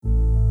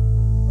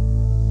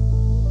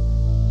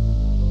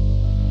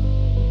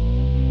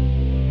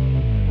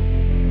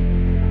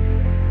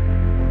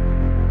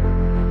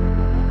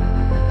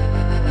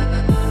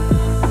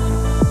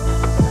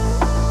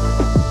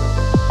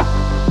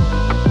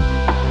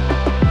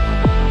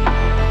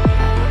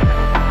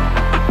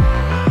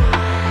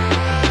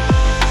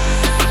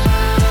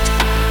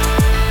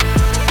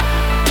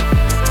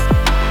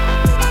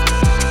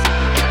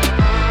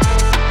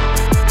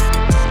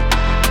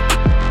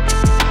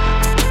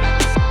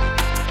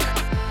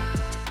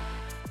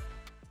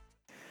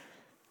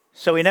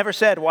So he never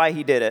said why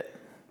he did it.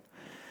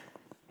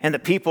 And the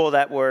people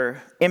that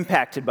were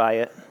impacted by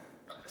it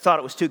thought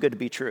it was too good to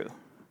be true.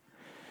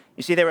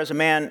 You see, there was a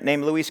man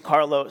named Luis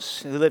Carlos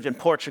who lived in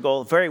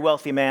Portugal, a very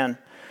wealthy man,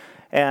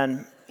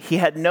 and he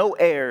had no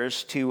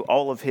heirs to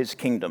all of his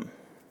kingdom.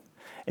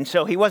 And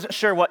so he wasn't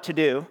sure what to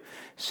do.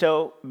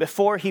 So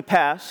before he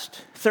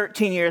passed,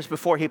 13 years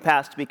before he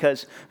passed,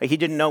 because he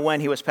didn't know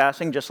when he was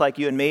passing, just like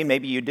you and me,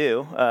 maybe you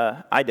do,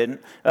 I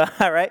didn't,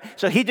 all right?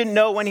 So he didn't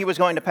know when he was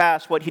going to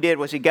pass. What he did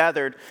was he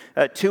gathered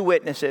 2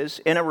 witnesses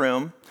in a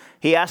room.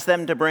 He asked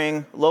them to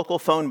bring local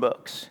phone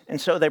books.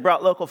 And so they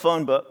brought local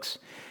phone books.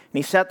 And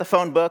he set the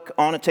phone book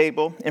on a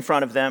table in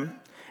front of them,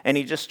 and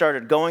he just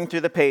started going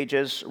through the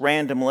pages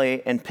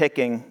randomly and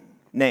picking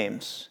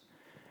names.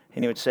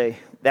 And he would say,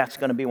 that's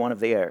going to be one of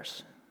the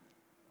heirs.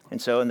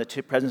 And so in the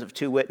presence of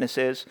 2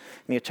 witnesses,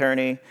 the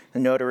attorney, the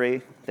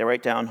notary, they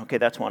write down, okay,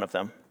 that's one of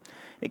them.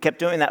 He kept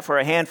doing that for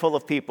a handful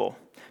of people.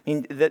 I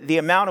mean, the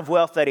amount of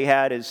wealth that he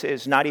had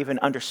is not even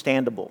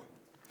understandable.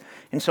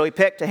 And so he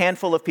picked a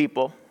handful of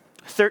people.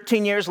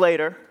 13 years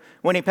later,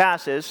 when he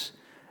passes,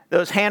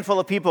 those handful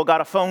of people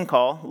got a phone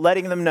call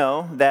letting them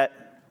know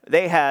that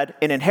they had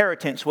an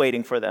inheritance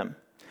waiting for them.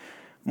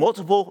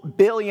 Multiple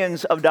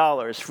billions of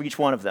dollars for each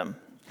one of them.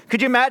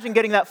 Could you imagine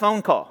getting that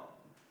phone call?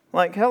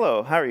 Like,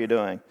 hello, how are you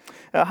doing?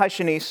 Hi,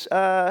 Shanice.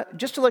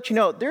 Just to let you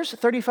know, there's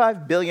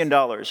 $35 billion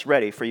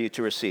ready for you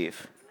to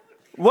receive.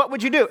 What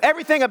would you do?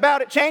 Everything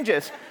about it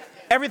changes.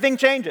 Everything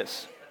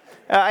changes.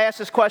 I asked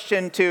this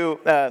question to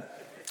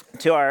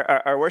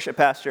our worship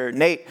pastor,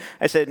 Nate.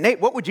 I said, Nate,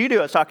 what would you do?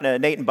 I was talking to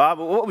Nate and Bob.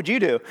 What would you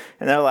do?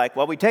 And they're like,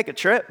 well, we take a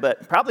trip,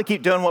 but probably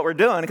keep doing what we're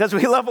doing because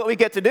we love what we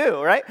get to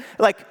do, right?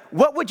 Like,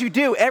 what would you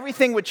do?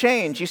 Everything would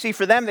change. You see,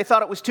 for them, they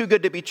thought it was too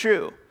good to be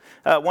true.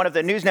 One of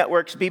the news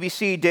networks,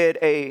 BBC, did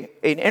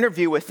an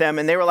interview with them,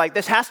 and they were like,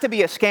 this has to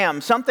be a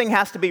scam. Something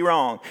has to be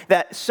wrong.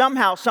 That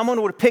somehow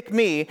someone would pick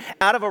me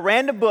out of a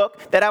random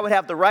book, that I would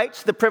have the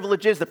rights, the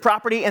privileges, the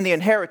property, and the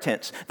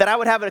inheritance. That I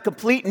would have a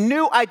complete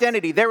new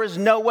identity. There is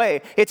no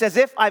way. It's as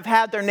if I've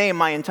had their name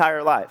my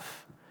entire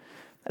life.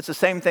 That's the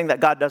same thing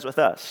that God does with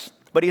us.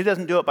 But he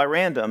doesn't do it by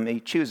random. He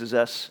chooses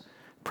us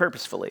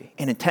purposefully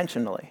and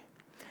intentionally.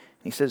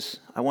 He says,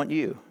 I want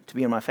you to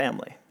be in my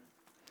family.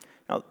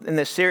 Now, in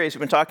this series, we've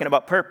been talking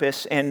about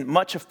purpose, and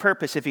much of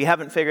purpose, if you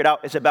haven't figured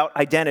out, is about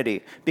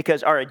identity,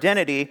 because our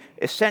identity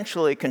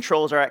essentially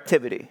controls our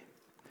activity.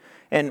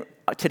 And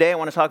today I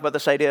want to talk about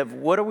this idea of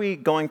what are we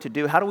going to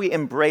do? How do we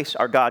embrace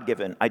our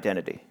God-given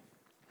identity?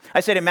 I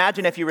said,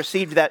 imagine if you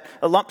received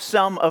a lump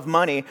sum of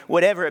money,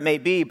 whatever it may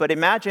be, but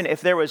imagine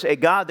if there was a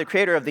God, the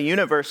creator of the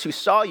universe, who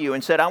saw you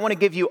and said, I want to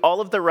give you all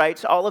of the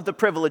rights, all of the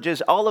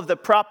privileges, all of the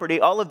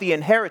property, all of the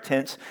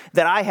inheritance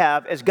that I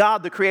have as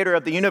God, the creator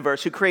of the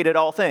universe, who created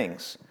all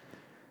things.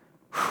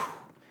 Whew,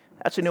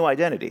 that's a new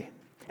identity.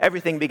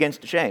 Everything begins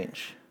to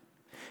change.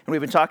 And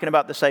we've been talking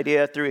about this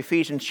idea through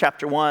Ephesians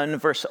chapter 1,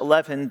 verse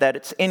 11, that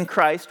it's in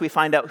Christ we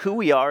find out who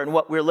we are and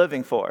what we're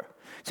living for.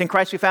 It's in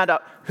Christ we found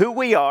out who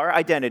we are,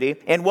 identity,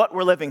 and what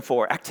we're living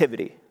for,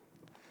 activity.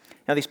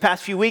 Now, these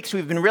past few weeks,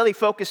 we've been really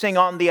focusing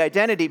on the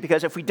identity,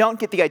 because if we don't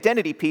get the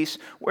identity piece,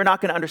 we're not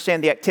going to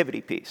understand the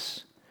activity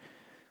piece.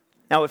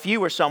 Now, if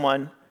you were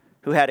someone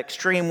who had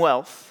extreme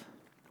wealth,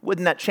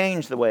 wouldn't that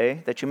change the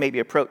way that you maybe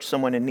approach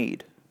someone in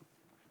need?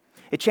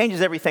 It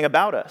changes everything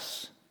about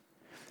us.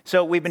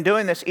 So we've been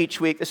doing this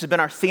each week. This has been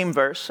our theme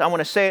verse. I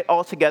want to say it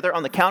all together.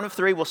 On the count of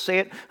 3, we'll say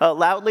it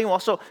loudly. We'll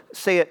also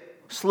say it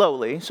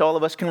slowly, so all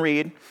of us can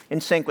read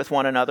in sync with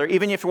one another.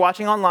 Even if you're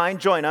watching online,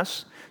 join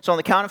us. So on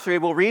the count of 3,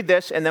 we'll read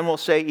this, and then we'll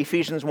say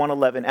Ephesians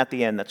 1:11 at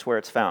the end. That's where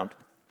it's found.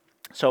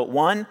 So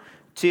 1,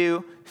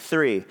 2,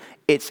 3.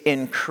 It's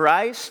in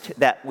Christ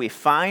that we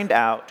find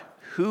out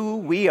who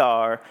we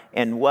are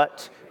and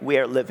what we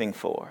are living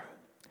for.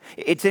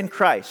 It's in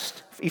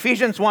Christ.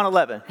 Ephesians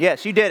 1:11.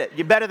 Yes, you did it.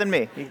 You're better than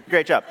me.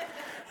 Great job.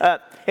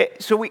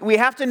 So we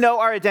have to know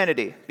our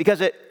identity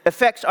because it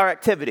affects our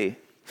activity.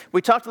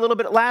 We talked a little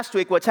bit last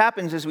week. What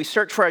happens is we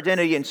search for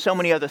identity in so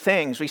many other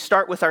things. We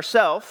start with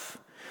ourselves.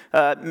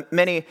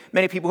 Many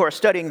people who are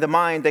studying the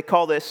mind, they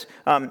call this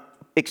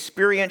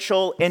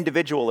experiential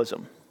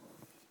individualism.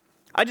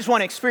 I just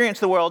want to experience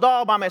the world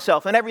all by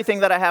myself and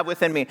everything that I have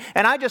within me.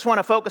 And I just want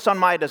to focus on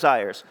my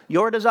desires.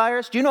 Your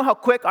desires? Do you know how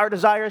quick our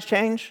desires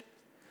change?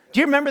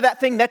 Do you remember that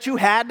thing that you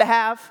had to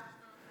have?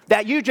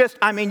 That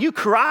you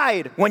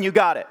cried when you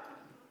got it.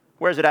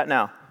 Where's it at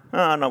now?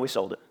 Oh, no, we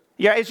sold it.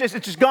 Yeah, it's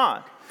just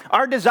gone.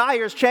 Our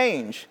desires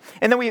change.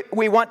 And then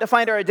we want to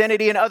find our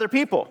identity in other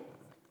people.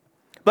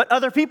 But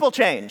other people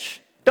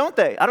change, don't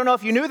they? I don't know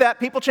if you knew that.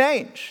 People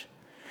change.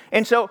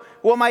 And so,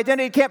 my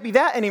identity can't be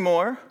that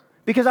anymore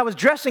because I was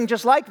dressing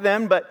just like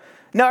them, but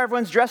now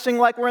everyone's dressing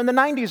like we're in the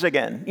 90s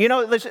again. You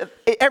know,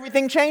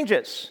 everything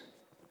changes.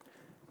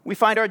 We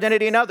find our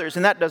identity in others,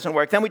 and that doesn't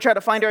work. Then we try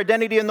to find our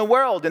identity in the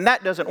world, and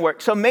that doesn't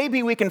work. So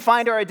maybe we can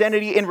find our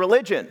identity in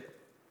religion.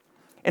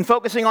 And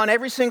focusing on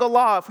every single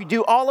law, if we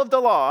do all of the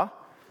law,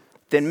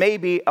 then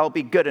maybe I'll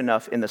be good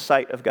enough in the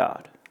sight of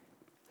God.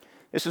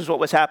 This is what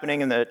was happening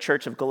in the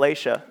church of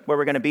Galatia, where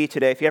we're going to be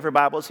today. If you have your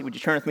Bibles, would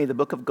you turn with me to the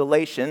book of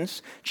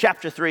Galatians,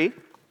 chapter 3.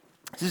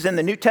 This is in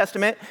the New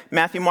Testament: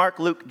 Matthew, Mark,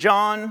 Luke,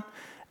 John,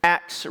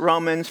 Acts,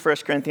 Romans, 1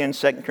 Corinthians,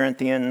 2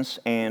 Corinthians,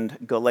 and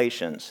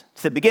Galatians.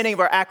 It's the beginning of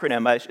our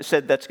acronym. I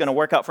said that's going to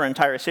work out for an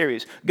entire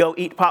series. Go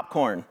eat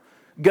popcorn.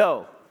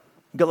 Go.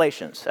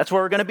 Galatians. That's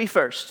where we're going to be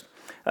first.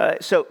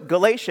 So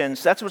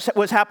Galatians, that's what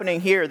was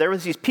happening here. There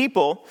was these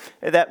people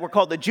that were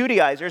called the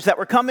Judaizers that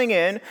were coming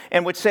in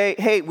and would say,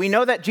 hey, we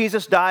know that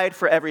Jesus died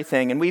for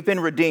everything and we've been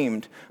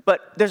redeemed,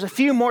 but there's a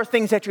few more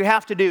things that you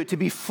have to do to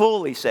be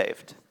fully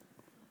saved.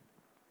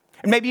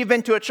 And maybe you've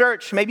been to a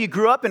church, maybe you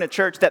grew up in a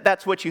church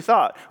that's what you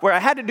thought, where I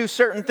had to do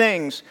certain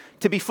things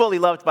to be fully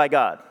loved by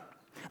God.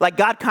 Like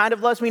God kind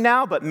of loves me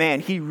now, but man,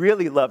 he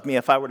really loved me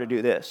if I were to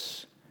do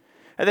this.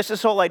 And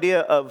this whole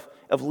idea of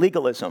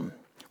legalism,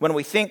 when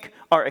we think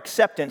our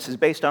acceptance is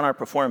based on our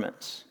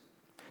performance.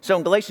 So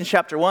in Galatians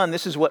chapter 1,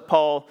 this is what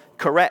Paul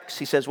corrects.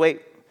 He says,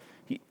 wait,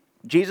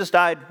 Jesus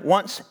died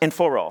once and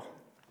for all.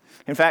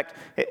 In fact,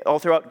 all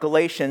throughout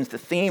Galatians, the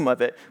theme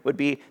of it would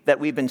be that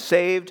we've been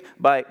saved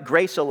by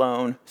grace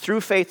alone,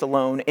 through faith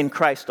alone, in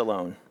Christ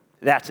alone.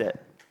 That's it.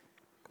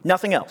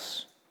 Nothing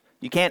else.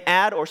 You can't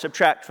add or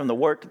subtract from the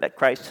work that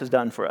Christ has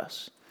done for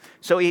us.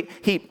 So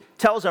he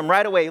tells them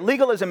right away,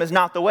 legalism is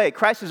not the way.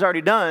 Christ has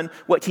already done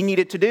what he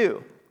needed to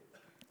do.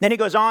 Then he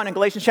goes on in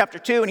Galatians chapter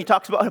 2 and he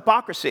talks about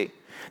hypocrisy.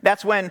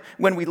 That's when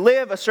we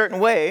live a certain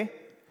way,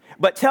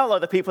 but tell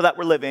other people that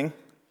we're living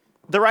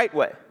the right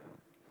way.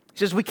 He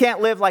says we can't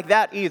live like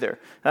that either.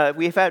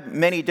 We've had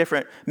many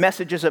different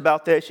messages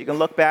about this. You can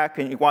look back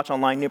and you watch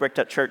online,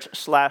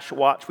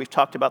 newbrick.church/watch. We've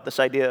talked about this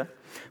idea.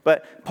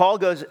 But Paul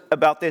goes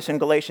about this in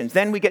Galatians.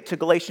 Then we get to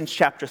Galatians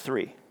chapter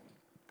 3.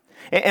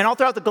 And all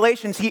throughout the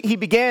Galatians, he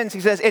begins,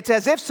 he says, it's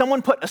as if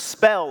someone put a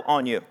spell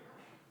on you.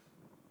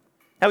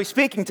 Now he's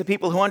speaking to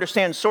people who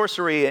understand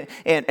sorcery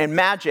and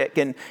magic,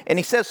 and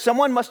he says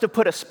someone must have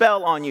put a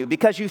spell on you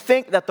because you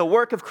think that the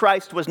work of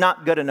Christ was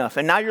not good enough,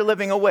 and now you're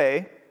living a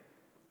way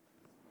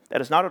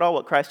that is not at all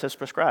what Christ has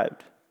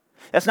prescribed.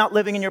 That's not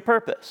living in your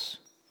purpose.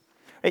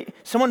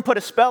 Someone put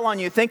a spell on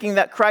you thinking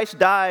that Christ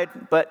died,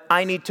 but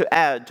I need to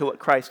add to what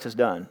Christ has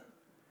done.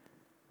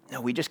 No,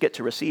 we just get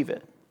to receive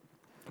it.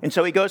 And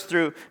so he goes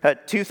through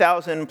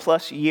 2,000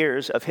 plus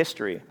years of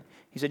history.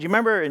 He said, you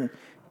remember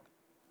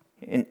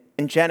in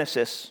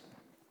Genesis,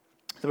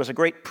 there was a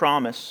great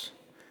promise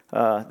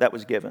that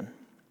was given.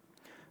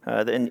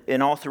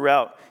 And all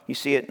throughout, you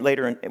see it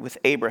later with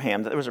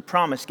Abraham, that there was a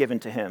promise given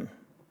to him,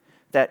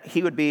 that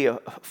he would be a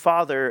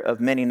father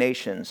of many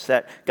nations,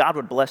 that God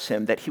would bless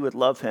him, that he would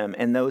love him,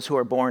 and those who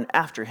are born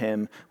after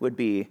him would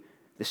be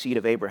the seed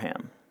of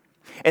Abraham.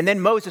 And then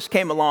Moses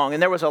came along,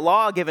 and there was a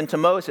law given to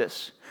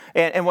Moses.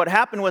 And what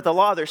happened with the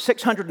law, there's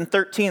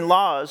 613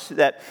 laws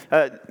that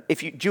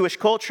Jewish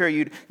culture,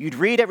 you'd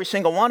read every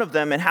single one of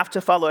them and have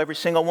to follow every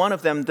single one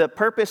of them. The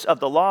purpose of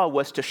the law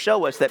was to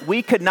show us that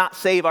we could not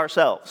save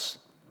ourselves.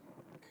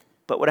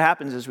 But what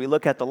happens is we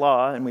look at the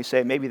law and we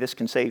say, maybe this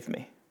can save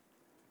me.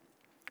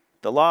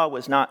 The law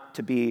was not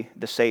to be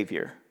the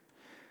Savior.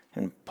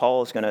 And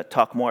Paul is going to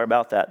talk more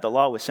about that. The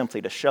law was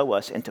simply to show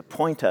us and to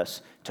point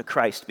us to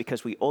Christ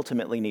because we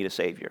ultimately need a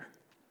Savior.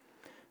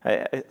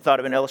 I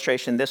thought of an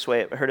illustration this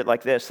way. I heard it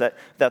like this, that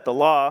the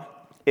law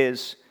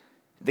is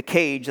the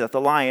cage that the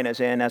lion is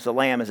in as the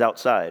lamb is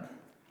outside.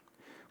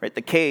 Right?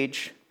 The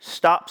cage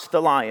stops the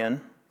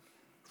lion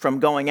from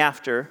going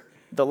after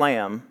the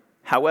lamb.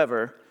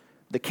 However,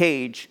 the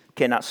cage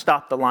cannot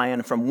stop the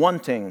lion from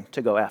wanting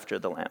to go after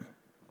the lamb.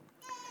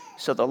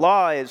 So the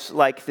law is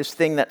like this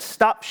thing that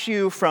stops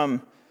you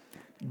from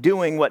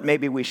doing what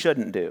maybe we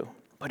shouldn't do,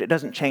 but it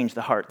doesn't change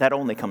the heart. That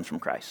only comes from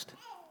Christ.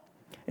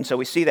 And so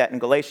we see that in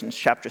Galatians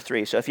chapter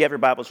 3. So if you have your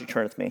Bibles, you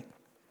turn with me.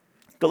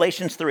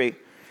 Galatians 3.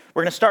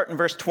 We're going to start in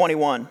verse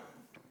 21.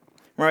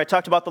 Remember I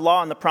talked about the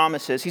law and the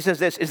promises. He says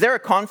this, is there a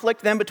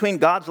conflict then between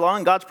God's law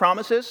and God's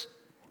promises?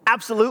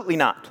 Absolutely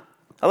not.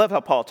 I love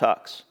how Paul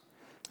talks.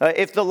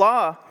 If the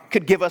law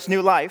could give us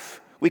new life,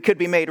 we could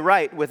be made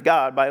right with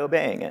God by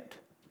obeying it.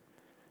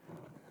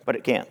 But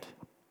it can't.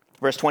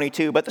 Verse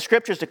 22, but the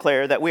scriptures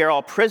declare that we are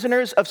all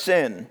prisoners of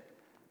sin.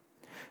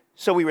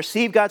 So we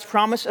receive God's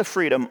promise of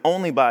freedom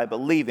only by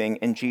believing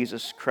in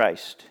Jesus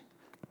Christ.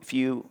 If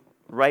you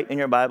write in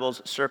your Bibles,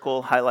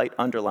 circle, highlight,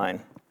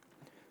 underline.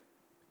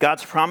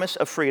 God's promise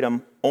of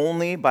freedom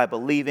only by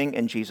believing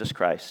in Jesus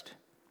Christ.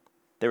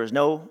 There is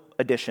no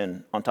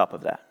addition on top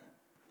of that.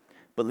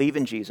 Believe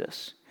in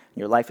Jesus, and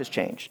your life is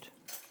changed.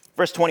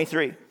 Verse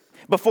 23,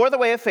 before the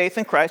way of faith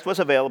in Christ was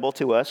available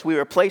to us, we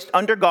were placed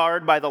under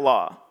guard by the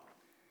law.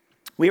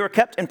 We were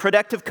kept in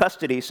protective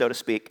custody, so to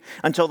speak,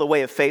 until the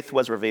way of faith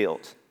was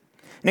revealed.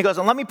 And he goes,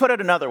 and let me put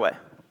it another way.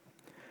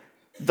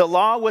 The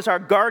law was our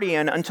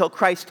guardian until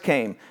Christ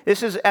came.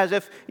 This is as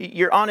if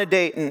you're on a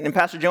date, and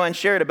Pastor Joanne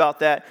shared about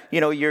that.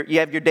 You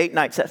have your date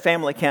nights at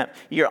family camp.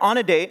 You're on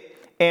a date,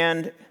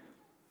 and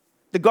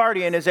the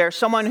guardian is there.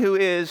 Someone who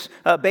is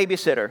a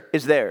babysitter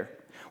is there.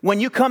 When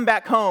you come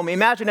back home,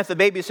 imagine if the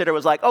babysitter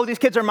was like, oh, these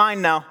kids are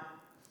mine now.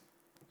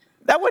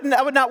 That would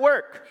not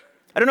work.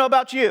 I don't know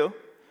about you.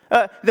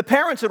 The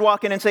parents would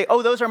walk in and say,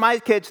 oh, those are my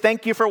kids.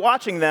 Thank you for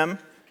watching them.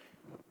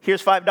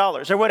 Here's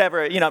 $5 or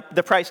whatever.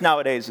 The price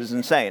nowadays is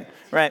insane,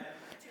 right?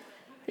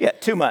 Yeah,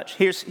 too much.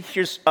 Here's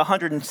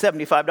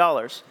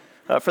 $175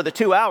 for the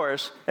 2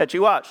 hours that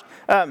you watched.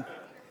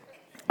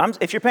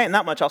 If you're paying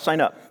that much, I'll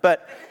sign up.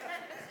 But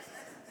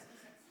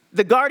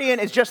the guardian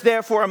is just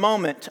there for a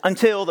moment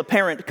until the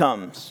parent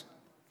comes.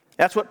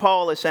 That's what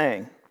Paul is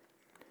saying.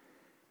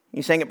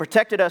 He's saying it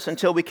protected us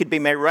until we could be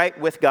made right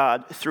with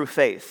God through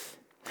faith.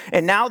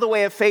 And now the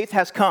way of faith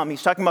has come.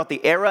 He's talking about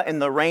the era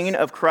and the reign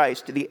of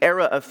Christ, the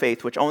era of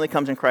faith, which only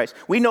comes in Christ.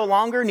 We no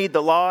longer need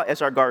the law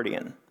as our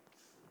guardian.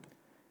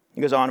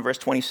 He goes on in verse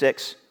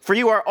 26. For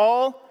you are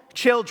all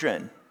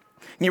children.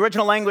 In the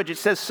original language, it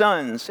says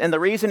sons. And the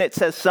reason it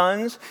says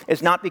sons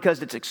is not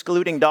because it's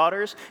excluding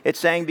daughters. It's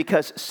saying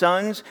because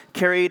sons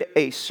carried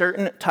a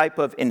certain type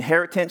of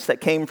inheritance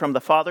that came from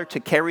the father to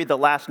carry the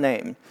last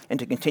name and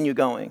to continue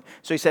going.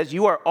 So he says,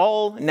 you are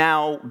all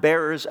now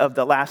bearers of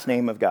the last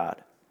name of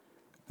God.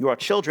 You are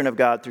children of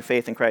God through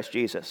faith in Christ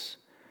Jesus.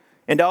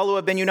 And all who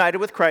have been united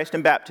with Christ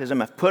in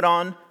baptism have put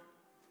on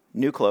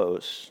new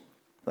clothes.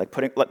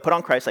 Put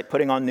on Christ like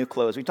putting on new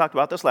clothes. We talked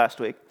about this last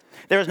week.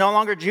 There is no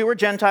longer Jew or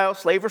Gentile,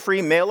 slave or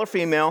free, male or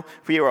female,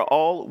 for you are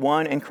all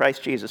one in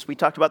Christ Jesus. We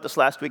talked about this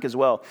last week as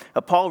well.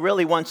 Paul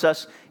really wants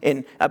us,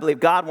 and I believe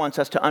God wants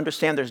us to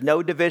understand there's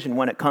no division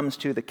when it comes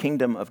to the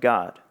kingdom of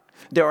God.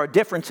 There are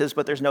differences,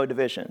 but there's no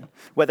division.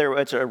 Whether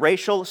it's a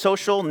racial,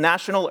 social,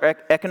 national, or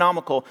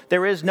economical,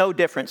 there is no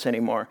difference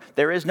anymore.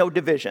 There is no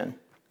division.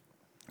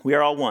 We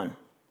are all one.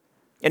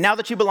 And now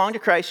that you belong to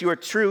Christ, you are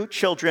true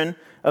children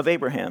of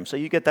Abraham. So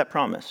you get that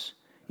promise.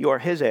 You are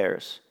his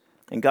heirs.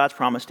 And God's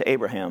promise to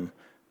Abraham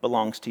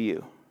belongs to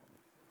you.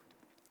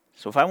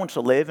 So if I want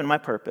to live in my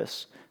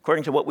purpose,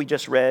 according to what we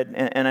just read,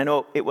 and I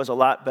know it was a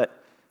lot,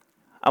 but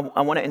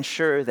I want to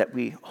ensure that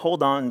we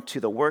hold on to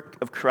the work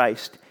of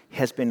Christ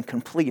has been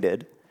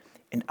completed,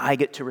 and I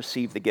get to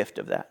receive the gift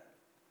of that.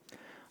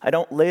 I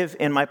don't live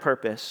in my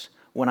purpose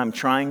when I'm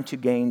trying to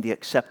gain the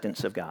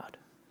acceptance of God.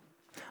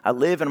 I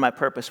live in my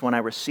purpose when I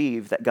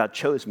receive that God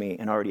chose me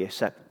and already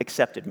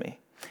accepted me.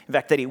 In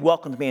fact, that he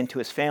welcomed me into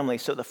his family.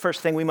 So the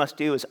first thing we must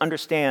do is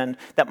understand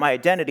that my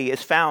identity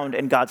is found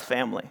in God's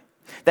family.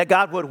 That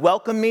God would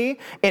welcome me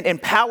and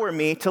empower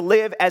me to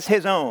live as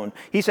his own.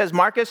 He says,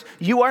 Marcus,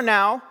 you are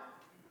now,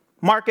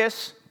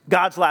 Marcus,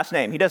 God's last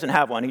name. He doesn't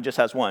have one. He just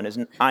has one,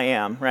 isn't I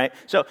am, right?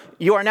 So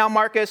you are now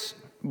Marcus,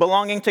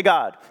 belonging to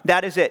God.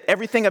 That is it.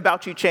 Everything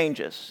about you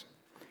changes.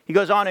 He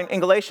goes on in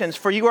Galatians,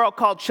 for you are all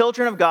called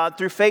children of God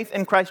through faith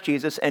in Christ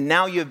Jesus, and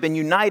now you have been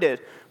united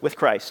with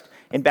Christ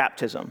in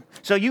baptism.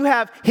 So you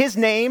have his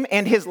name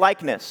and his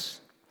likeness.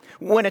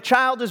 When a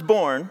child is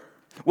born,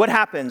 what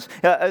happens?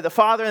 The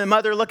father and the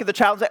mother look at the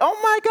child and say, oh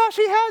my gosh,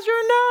 he has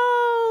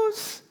your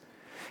nose.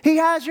 He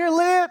has your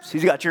lips.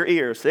 He's got your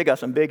ears. They got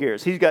some big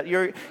ears. He's got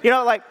your,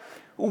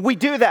 we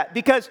do that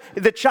because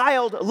the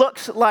child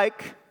looks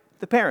like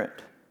the parent.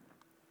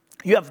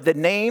 You have the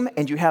name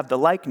and you have the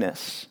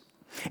likeness.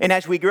 And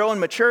as we grow in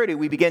maturity,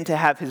 we begin to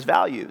have his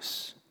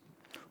values.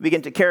 We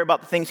begin to care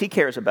about the things he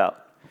cares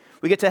about.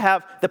 We get to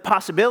have the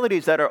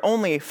possibilities that are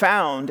only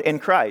found in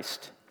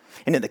Christ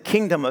and in the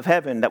kingdom of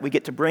heaven that we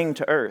get to bring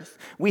to earth.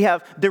 We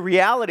have the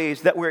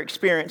realities that we're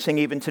experiencing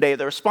even today,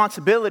 the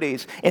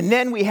responsibilities, and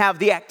then we have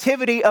the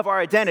activity of our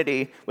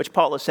identity, which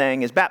Paul is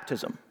saying is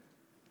baptism.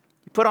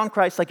 You put on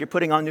Christ like you're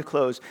putting on new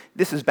clothes.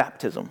 This is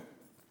baptism.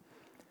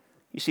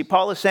 You see,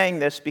 Paul is saying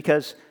this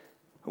because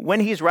when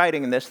he's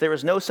writing this, there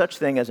is no such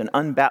thing as an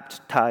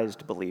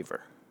unbaptized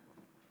believer.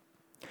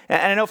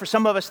 And I know for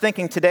some of us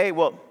thinking today,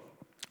 well,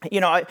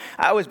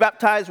 I was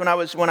baptized when I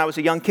was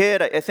a young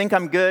kid. I think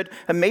I'm good.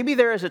 And maybe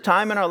there is a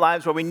time in our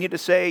lives where we need to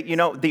say,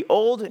 the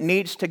old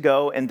needs to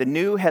go and the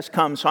new has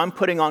come, so I'm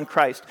putting on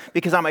Christ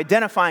because I'm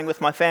identifying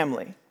with my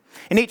family.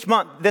 And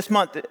this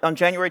month, on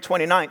January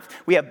 29th,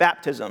 we have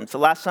baptisms. The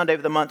last Sunday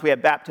of the month, we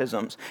have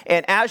baptisms.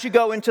 And as you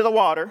go into the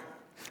water,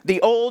 the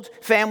old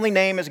family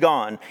name is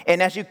gone.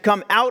 And as you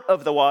come out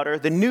of the water,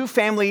 the new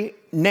family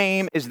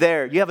name is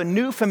there. You have a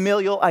new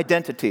familial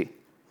identity.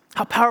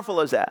 How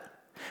powerful is that?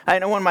 I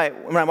know when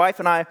my wife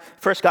and I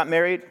first got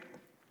married,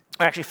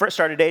 or actually first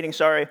started dating,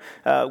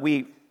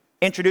 we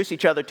introduced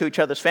each other to each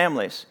other's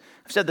families.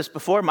 I've said this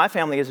before, my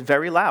family is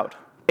very loud,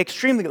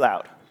 extremely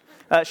loud.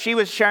 She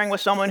was sharing with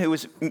someone who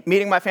was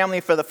meeting my family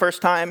for the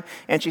first time,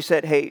 and she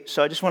said, hey,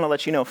 so I just want to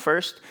let you know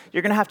first,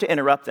 you're going to have to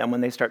interrupt them when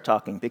they start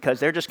talking,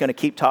 because they're just going to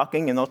keep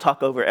talking, and they'll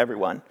talk over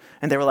everyone.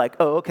 And they were like,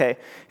 oh, okay.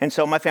 And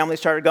so my family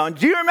started going,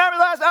 do you remember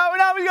last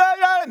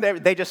time? And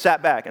they just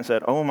sat back and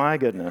said, oh, my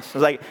goodness. I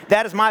was like,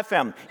 that is my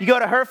family. You go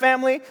to her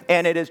family,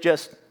 and it is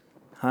just,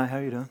 hi, how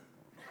you doing?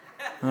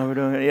 How we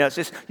doing? It's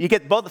just, you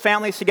get both the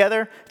families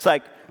together, it's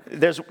like,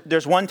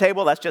 there's one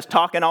table that's just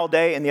talking all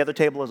day, and the other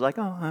table is like,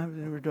 oh,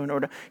 we're doing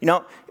order.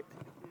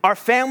 Our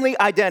family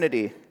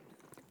identity,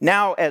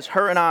 now as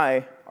her and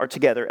I are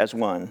together as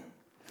one,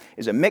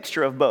 is a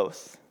mixture of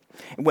both.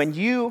 When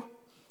you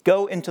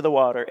go into the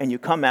water and you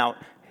come out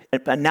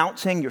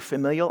announcing your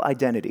familial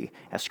identity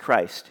as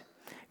Christ,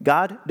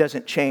 God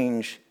doesn't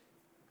change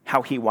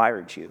how he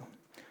wired you.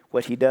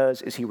 what he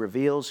does is he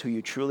reveals who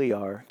you truly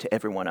are to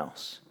everyone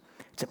else.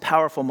 It's a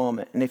powerful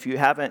moment. And if you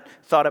haven't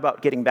thought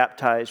about getting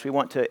baptized, we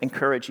want to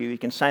encourage you. You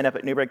can sign up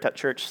at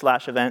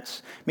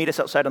newbreak.church/events. Meet us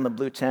outside on the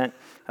blue tent.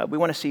 We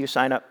want to see you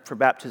sign up for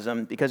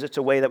baptism because it's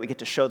a way that we get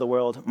to show the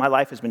world my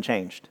life has been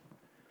changed.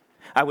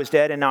 I was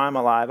dead and now I'm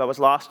alive. I was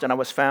lost and I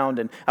was found,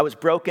 and I was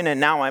broken and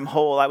now I'm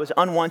whole. I was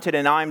unwanted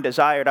and now I'm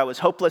desired. I was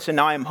hopeless and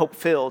now I'm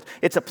hope-filled.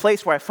 It's a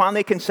place where I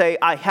finally can say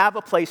I have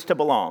a place to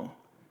belong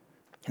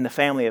in the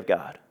family of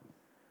God.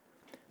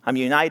 I'm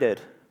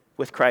united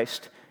with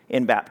Christ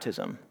in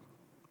baptism.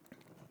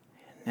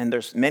 And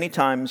there's many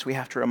times we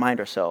have to remind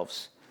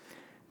ourselves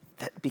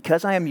that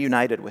because I am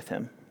united with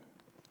him,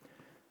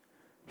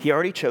 he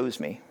already chose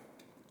me.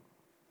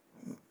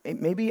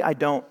 Maybe I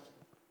don't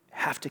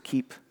have to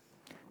keep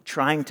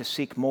trying to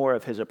seek more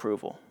of his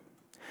approval,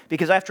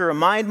 because I have to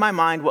remind my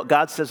mind what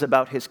God says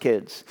about his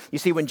kids. You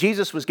see, when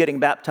Jesus was getting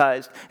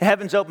baptized, the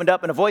heavens opened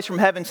up and a voice from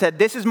heaven said,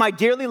 "This is my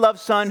dearly loved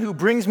son who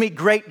brings me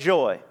great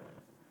joy."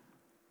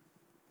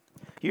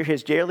 You're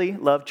his dearly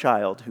loved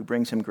child who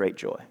brings him great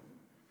joy.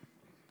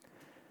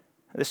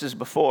 This is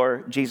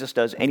before Jesus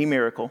does any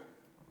miracle,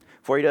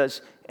 before he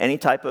does any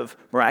type of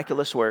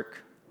miraculous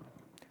work.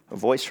 A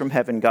voice from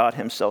heaven, God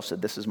himself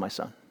said, "This is my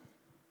son."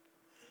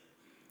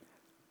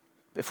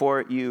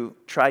 Before you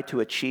try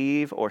to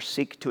achieve or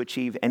seek to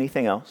achieve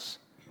anything else,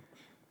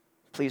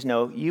 please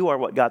know you are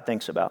what God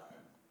thinks about.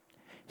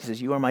 He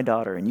says, "You are my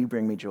daughter and you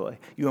bring me joy.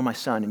 You are my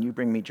son and you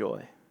bring me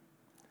joy."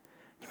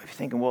 You may be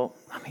thinking, well,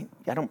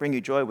 I don't bring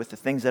you joy with the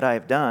things that I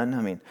have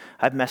done.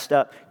 I've messed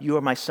up. You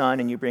are my son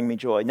and you bring me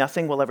joy.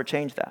 Nothing will ever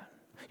change that.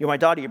 You're my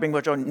daughter, you bring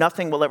me joy.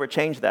 Nothing will ever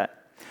change that.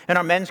 In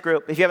our men's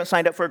group, if you haven't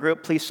signed up for a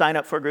group, please sign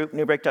up for a group,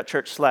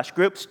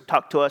 newbreak.church/groups.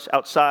 Talk to us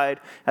outside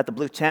at the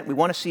blue tent. We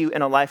want to see you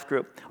in a life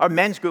group. Our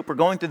men's group, we're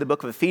going through the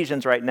book of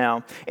Ephesians right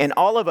now. And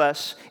all of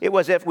us, it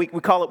was if we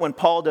call it when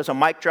Paul does a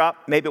mic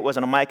drop. Maybe it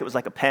wasn't a mic, it was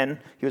like a pen.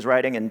 He was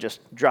writing and just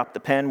dropped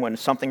the pen when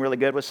something really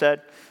good was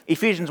said.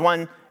 Ephesians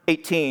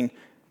 1:18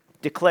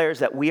 declares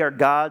that we are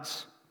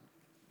God's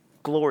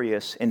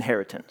glorious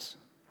inheritance.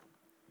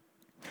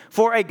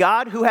 For a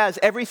God who has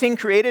everything,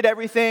 created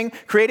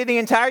the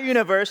entire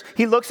universe,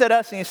 he looks at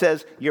us and he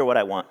says, "You're what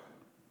I want."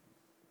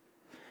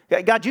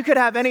 God, you could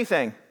have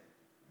anything.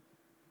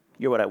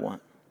 You're what I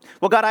want.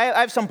 Well, God, I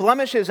have some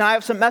blemishes and I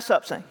have some mess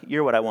ups.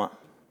 You're what I want.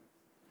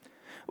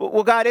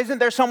 Well, God, isn't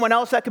there someone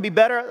else that could be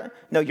better?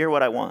 No, you're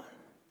what I want.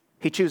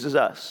 He chooses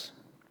us.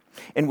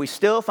 And we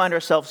still find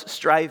ourselves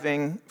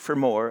striving for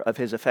more of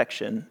his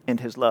affection and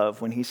his love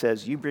when he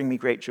says, "You bring me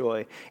great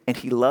joy," and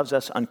he loves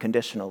us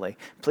unconditionally.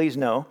 Please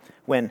know,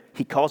 when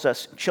he calls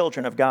us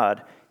children of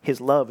God,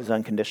 his love is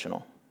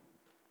unconditional.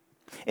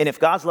 And if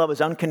God's love is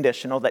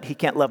unconditional, that he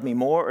can't love me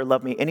more or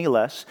love me any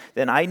less,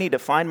 then I need to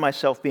find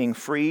myself being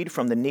freed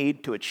from the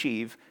need to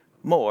achieve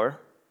more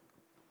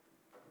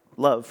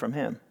love from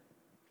him.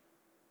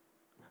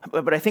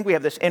 But I think we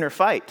have this inner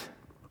fight.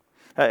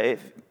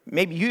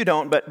 Maybe you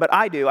don't, but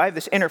I do. I have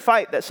this inner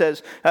fight that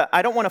says,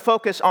 I don't want to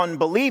focus on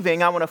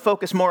believing, I want to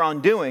focus more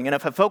on doing. And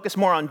if I focus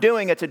more on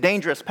doing, it's a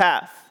dangerous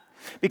path.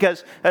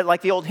 Because,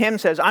 like the old hymn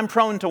says, I'm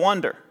prone to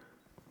wonder.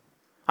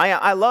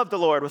 I love the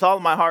Lord with all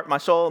of my heart, my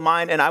soul,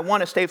 mind, and I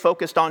want to stay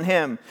focused on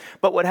him.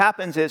 But what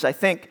happens is I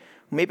think,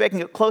 maybe I can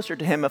get closer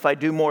to him if I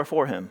do more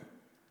for him.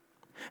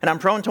 And I'm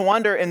prone to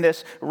wonder in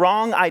this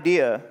wrong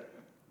idea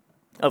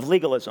of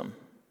legalism.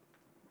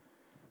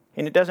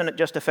 And it doesn't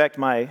just affect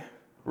my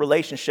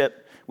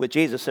relationship with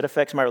Jesus, it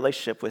affects my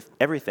relationship with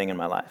everything in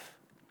my life.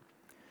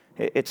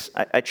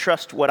 I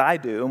trust what I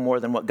do more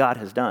than what God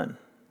has done.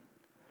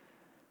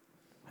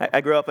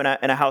 I grew up in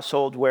a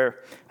household where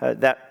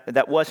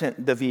that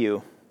wasn't the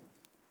view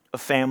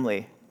of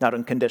family, not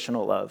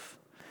unconditional love.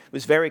 It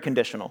was very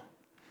conditional.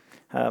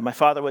 My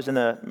father was in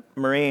the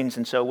Marines,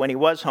 and so when he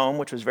was home,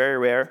 which was very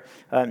rare,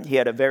 he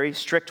had a very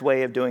strict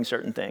way of doing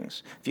certain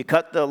things. If you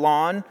cut the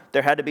lawn,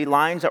 there had to be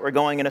lines that were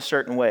going in a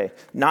certain way.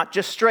 Not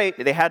just straight,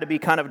 they had to be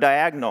kind of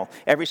diagonal,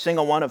 every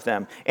single one of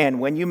them.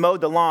 And when you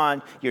mowed the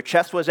lawn, your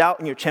chest was out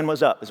and your chin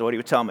was up, is what he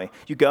would tell me.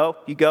 You go,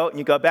 and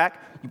you go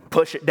back, you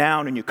push it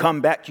down, and you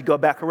come back, you go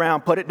back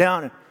around, put it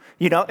down,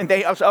 and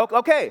I was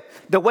okay.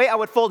 The way I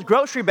would fold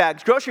grocery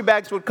bags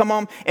would come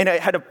home, and I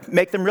had to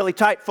make them really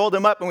tight, fold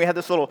them up, and we had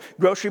this little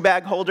grocery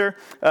bag holder.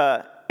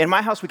 In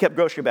my house, we kept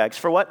grocery bags.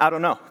 For what? I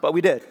don't know, but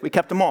we did. We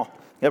kept them all.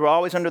 They were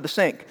always under the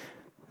sink.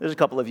 There's a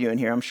couple of you in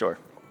here, I'm sure.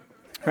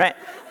 Right?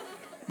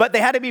 But they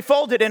had to be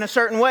folded in a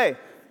certain way.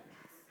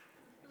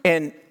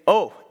 And,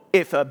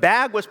 if a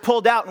bag was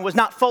pulled out and was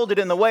not folded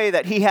in the way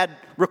that he had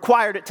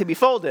required it to be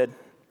folded,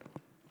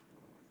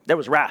 there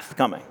was wrath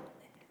coming.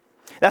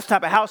 That's the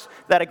type of house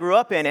that I grew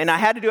up in, and I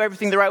had to do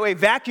everything the right way.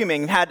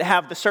 Vacuuming had to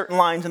have the certain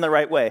lines in the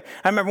right way.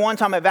 I remember one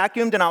time I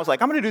vacuumed, and I was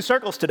like, I'm going to do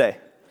circles today.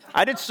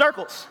 I did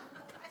circles.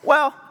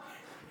 Well,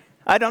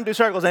 I don't do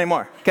circles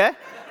anymore, okay?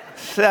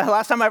 So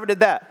last time I ever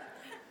did that.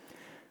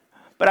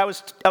 But I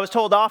was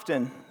told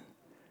often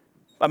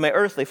by my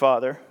earthly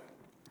father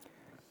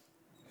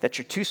that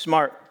you're too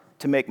smart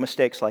to make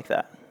mistakes like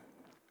that.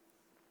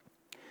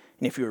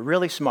 And if you were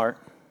really smart,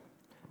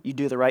 you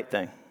do the right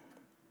thing.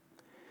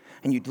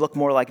 And you'd look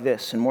more like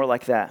this and more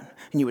like that.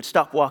 And you would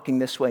stop walking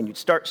this way and you'd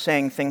start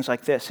saying things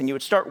like this. And you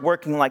would start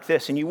working like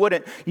this. And you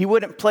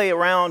wouldn't play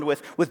around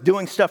with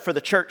doing stuff for the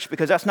church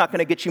because that's not going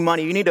to get you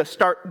money. You need to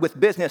start with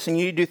business and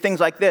you need to do things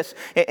like this.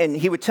 And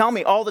he would tell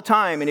me all the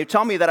time, and he'd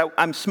tell me that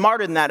I'm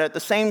smarter than that. At the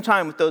same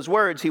time, with those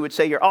words, he would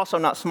say, you're also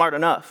not smart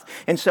enough.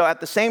 And so at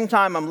the same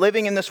time, I'm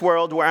living in this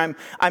world where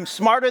I'm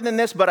smarter than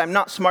this, but I'm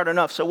not smart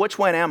enough. So which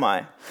one am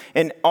I?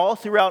 And all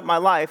throughout my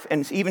life,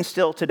 and even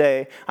still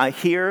today, I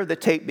hear the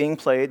tape being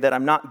played that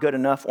I'm not good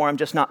enough or I'm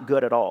just not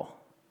good at all.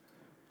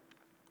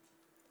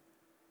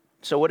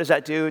 So what does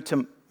that do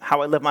to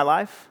how I live my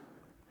life?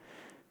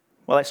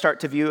 Well, I start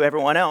to view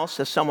everyone else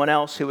as someone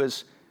else who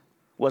was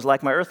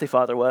like my earthly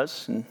father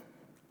was. And,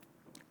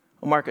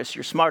 well, Marcus,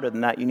 you're smarter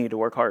than that. You need to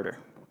work harder.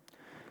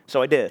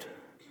 So I did.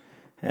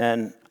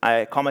 And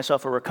I call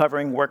myself a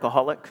recovering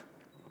workaholic.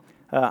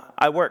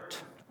 I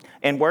worked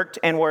and worked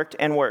and worked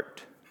and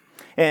worked.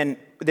 And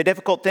the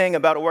difficult thing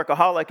about a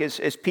workaholic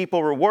is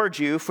people reward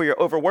you for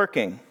your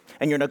overworking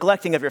and your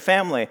neglecting of your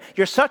family.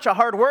 You're such a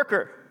hard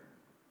worker.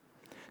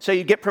 So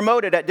you get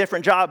promoted at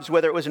different jobs,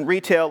 whether it was in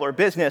retail or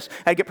business.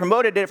 I get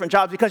promoted to different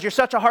jobs because you're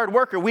such a hard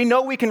worker. We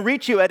know we can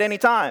reach you at any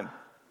time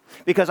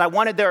because I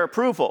wanted their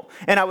approval.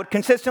 And I would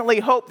consistently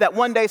hope that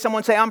one day someone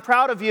would say, I'm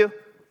proud of you.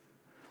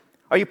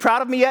 Are you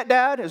proud of me yet,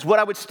 Dad? Is what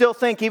I would still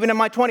think even in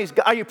my 20s.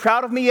 Are you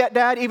proud of me yet,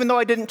 Dad? Even though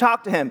I didn't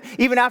talk to him.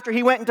 Even after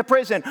he went into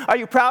prison. Are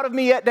you proud of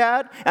me yet,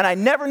 Dad? And I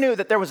never knew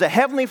that there was a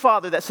heavenly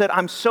Father that said,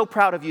 I'm so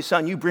proud of you,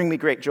 son. You bring me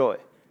great joy.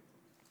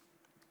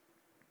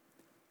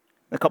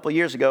 A couple of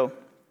years ago,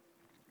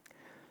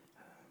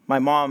 my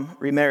mom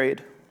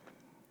remarried,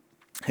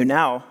 who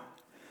now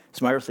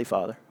is my earthly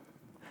father,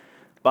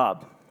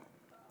 Bob.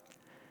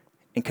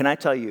 And can I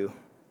tell you,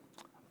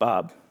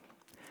 Bob,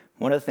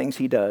 one of the things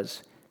he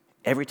does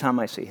every time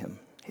I see him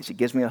is he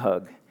gives me a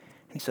hug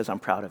and he says, I'm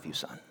proud of you,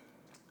 son.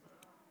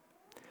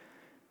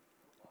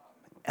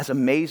 As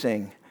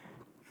amazing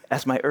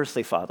as my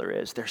earthly father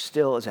is, there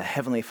still is a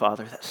heavenly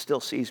Father that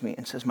still sees me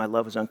and says my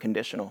love is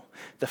unconditional.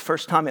 The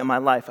first time in my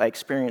life I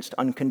experienced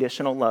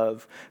unconditional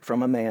love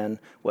from a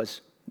man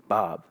was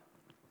Bob,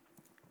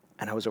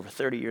 and I was over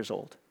 30 years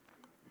old.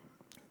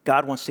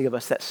 God wants to give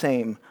us that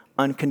same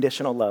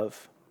unconditional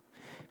love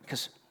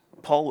because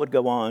Paul would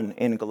go on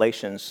in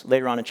Galatians,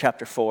 later on in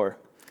chapter 4,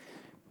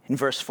 in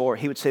verse 4,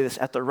 he would say this,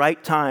 at the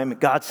right time,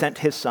 God sent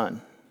his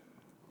son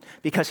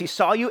because he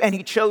saw you and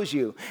he chose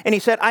you. And he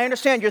said, I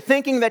understand you're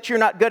thinking that you're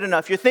not good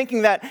enough. You're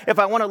thinking that if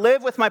I want to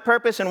live with my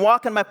purpose and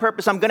walk in my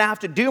purpose, I'm going to have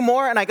to do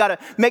more and I got to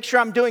make sure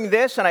I'm doing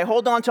this and I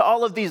hold on to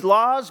all of these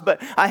laws,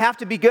 but I have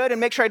to be good and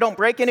make sure I don't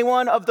break any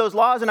one of those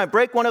laws. And I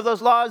break one of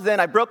those laws,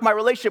 then I broke my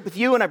relationship with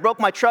you and I broke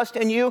my trust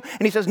in you.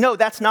 And he says, no,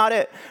 that's not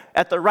it.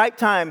 At the right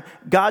time,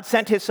 God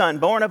sent his son,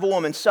 born of a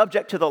woman,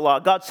 subject to the law.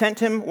 God sent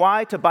him,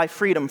 why? To buy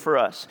freedom for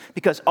us,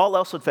 because all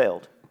else had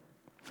failed.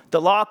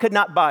 The law could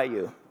not buy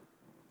you.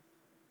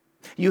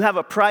 You have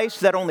a price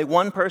that only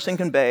one person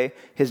can pay.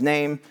 His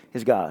name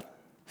is God.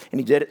 And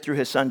he did it through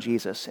his son,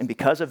 Jesus. And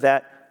because of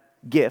that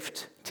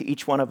gift to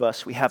each one of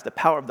us, we have the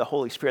power of the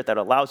Holy Spirit that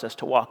allows us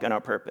to walk in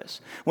our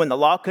purpose. When the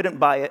law couldn't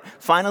buy it,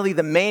 finally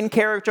the main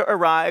character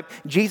arrived.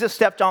 Jesus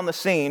stepped on the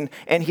scene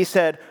and he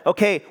said,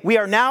 okay, we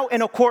are now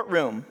in a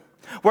courtroom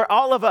where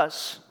all of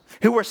us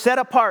who were set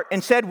apart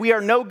and said we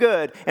are no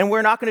good and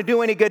we're not going to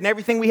do any good and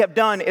everything we have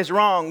done is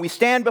wrong. We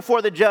stand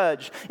before the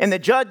judge and the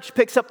judge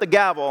picks up the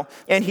gavel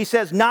and he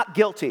says, not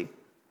guilty.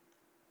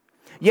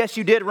 Yes,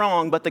 you did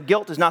wrong, but the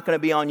guilt is not going to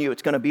be on you.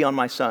 It's going to be on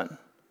my son.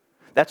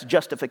 That's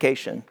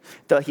justification.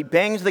 He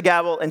bangs the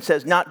gavel and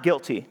says, not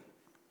guilty.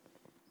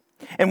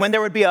 And when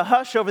there would be a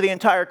hush over the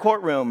entire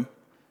courtroom,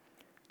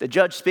 the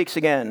judge speaks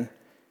again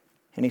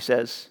and he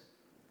says,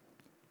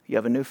 you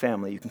have a new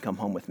family. You can come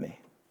home with me.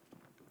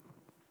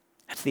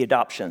 That's the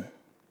adoption.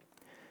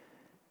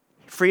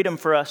 Freedom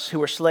for us who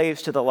were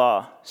slaves to the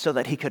law so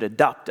that he could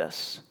adopt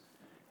us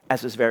as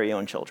his very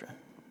own children.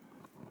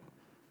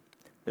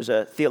 There's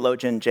a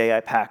theologian, J.I.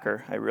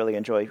 Packer. I really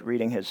enjoy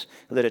reading his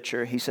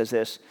literature. He says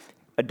this,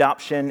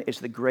 adoption is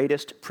the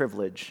greatest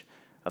privilege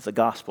of the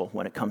gospel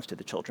when it comes to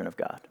the children of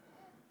God.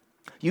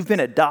 You've been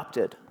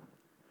adopted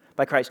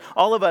by Christ.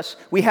 All of us,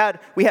 we had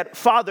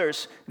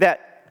fathers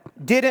that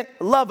didn't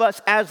love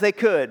us as they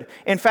could.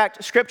 In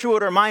fact, Scripture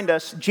would remind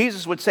us,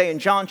 Jesus would say in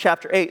John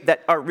chapter 8,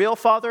 that our real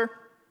father,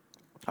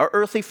 our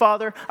earthly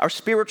father, our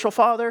spiritual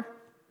father,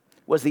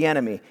 was the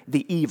enemy,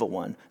 the evil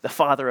one, the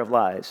father of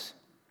lies.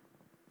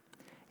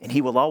 And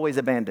he will always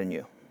abandon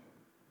you.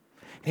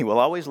 He will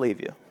always leave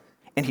you.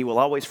 And he will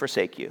always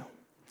forsake you.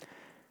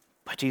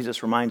 But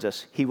Jesus reminds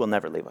us, he will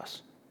never leave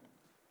us.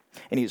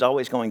 And he's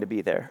always going to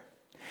be there.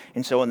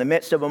 And so in the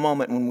midst of a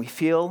moment when we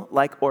feel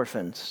like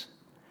orphans,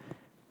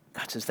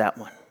 God says, that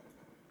one.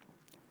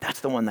 That's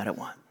the one that I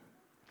want.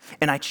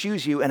 And I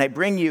choose you and I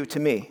bring you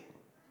to me.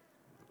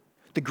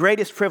 The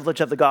greatest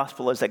privilege of the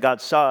gospel is that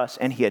God saw us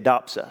and he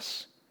adopts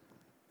us.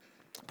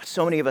 But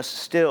so many of us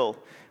still,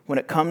 when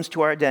it comes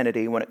to our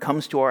identity, when it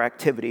comes to our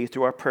activity,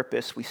 through our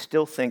purpose, we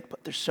still think,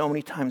 but there's so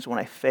many times when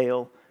I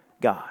fail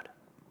God.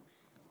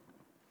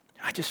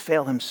 I just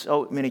fail him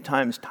so many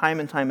times, time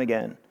and time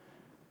again.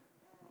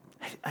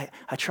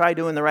 I try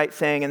doing the right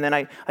thing, and then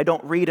I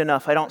don't read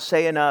enough, I don't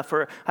say enough,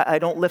 or I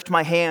don't lift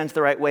my hands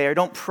the right way, or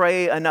don't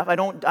pray enough.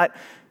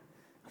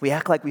 We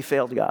act like we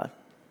failed God.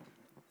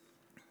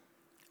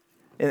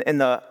 In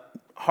the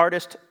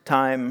hardest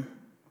time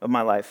of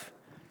my life,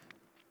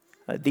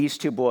 these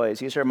two boys,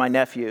 these are my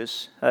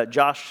nephews.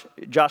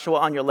 Joshua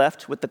on your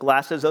left with the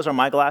glasses, those are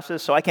my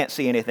glasses, so I can't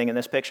see anything in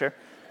this picture.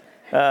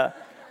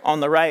 On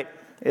the right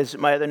is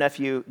my other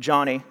nephew,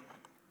 Johnny.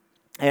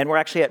 And we're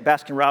actually at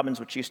Baskin-Robbins,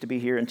 which used to be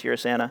here in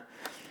Tirisana.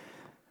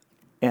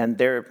 And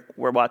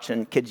we're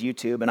watching Kids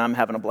YouTube, and I'm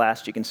having a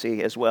blast, you can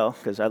see as well,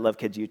 because I love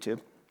Kids YouTube.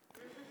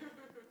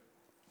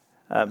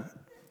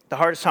 The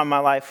hardest time of my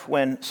life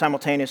when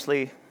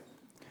simultaneously,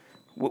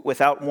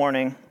 without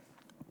warning,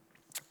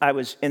 I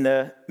was in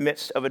the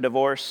midst of a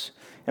divorce,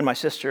 and my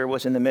sister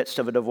was in the midst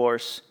of a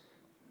divorce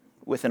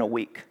within a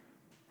week.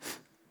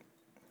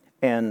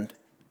 And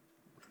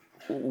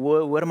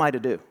what am I to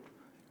do?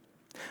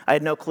 I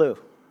had no clue.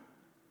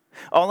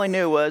 All I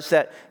knew was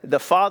that the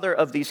father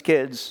of these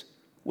kids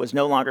was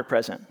no longer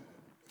present.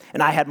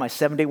 And I had my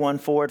 71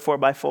 Ford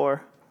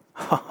 4x4.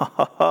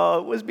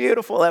 It was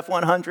beautiful,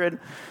 F-100.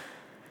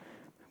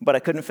 But I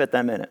couldn't fit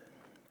them in it.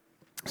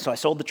 So I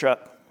sold the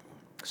truck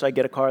so I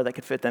get a car that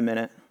could fit them in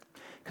it.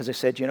 Because I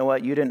said, you know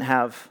what, you didn't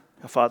have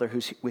a father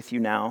who's with you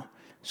now,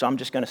 so I'm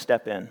just going to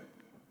step in.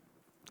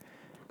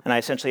 And I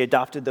essentially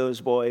adopted those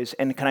boys.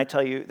 And can I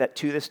tell you that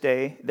to this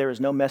day, there is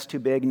no mess too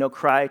big, no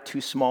cry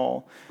too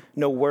small,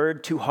 no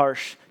word too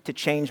harsh to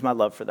change my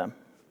love for them.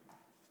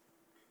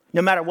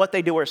 No matter what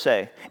they do or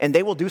say. And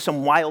they will do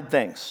some wild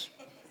things.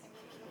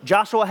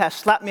 Joshua has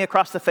slapped me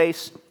across the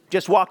face,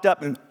 just walked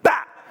up and bah!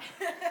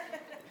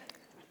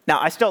 Now,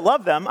 I still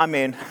love them. I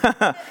mean,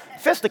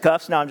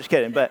 fisticuffs. No, I'm just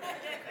kidding. But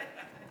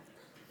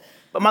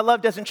my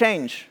love doesn't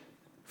change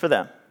for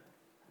them.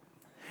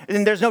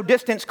 And there's no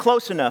distance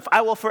close enough.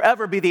 I will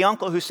forever be the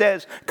uncle who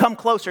says, come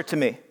closer to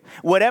me.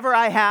 Whatever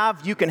I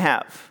have, you can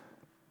have.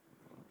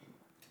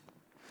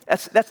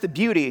 That's the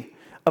beauty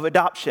of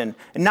adoption.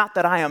 And not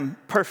that I am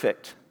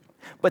perfect,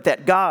 but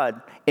that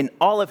God, in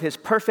all of his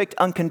perfect,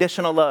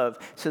 unconditional love,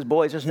 says,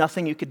 boys, there's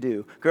nothing you could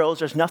do. Girls,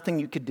 there's nothing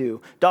you could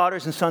do.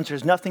 Daughters and sons,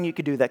 there's nothing you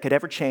could do that could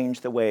ever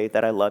change the way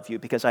that I love you,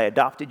 because I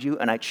adopted you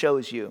and I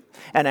chose you.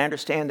 And I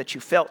understand that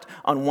you felt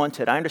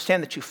unwanted. I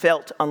understand that you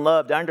felt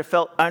unloved. I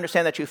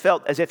understand that you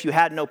felt as if you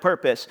had no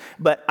purpose.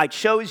 But I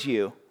chose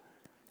you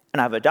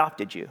and I've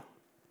adopted you.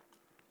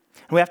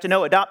 And we have to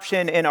know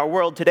adoption in our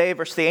world today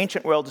versus the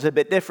ancient world is a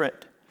bit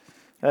different.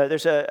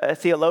 There's a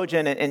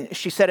theologian, and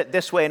she said it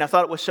this way, and I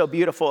thought it was so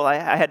beautiful, I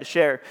had to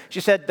share.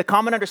 She said, the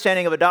common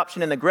understanding of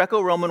adoption in the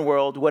Greco-Roman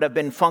world would have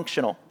been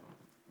functional.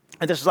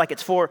 And this is like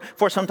it's for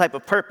some type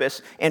of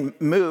purpose and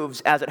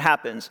moves as it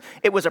happens.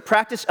 It was a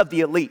practice of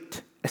the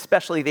elite,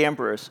 especially the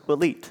emperors,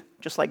 elite,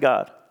 just like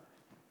God,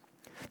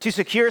 to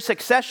secure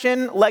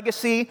succession,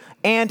 legacy,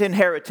 and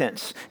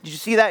inheritance. Did you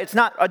see that?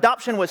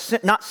 Adoption was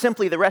not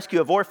simply the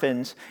rescue of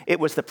orphans, it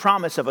was the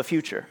promise of a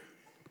future.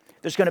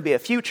 There's going to be a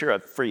future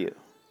for you.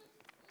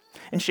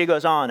 And she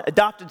goes on,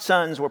 adopted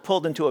sons were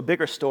pulled into a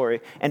bigger story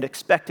and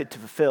expected to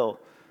fulfill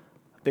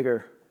a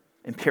bigger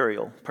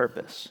imperial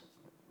purpose.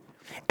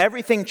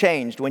 Everything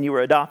changed when you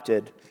were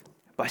adopted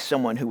by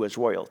someone who was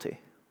royalty.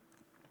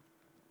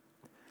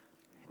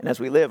 And as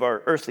we live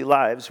our earthly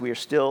lives, we are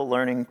still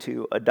learning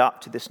to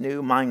adopt this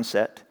new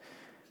mindset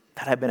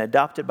that I've been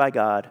adopted by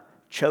God,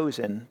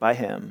 chosen by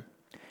him,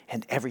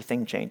 and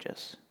everything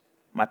changes.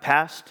 My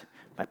past,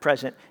 my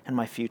present, and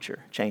my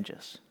future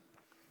changes.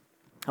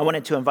 I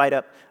wanted to invite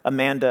up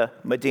Amanda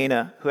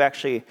Medina, who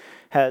actually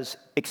has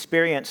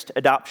experienced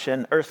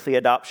adoption, earthly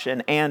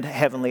adoption, and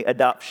heavenly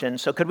adoption.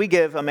 So could we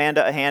give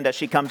Amanda a hand as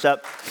she comes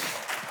up?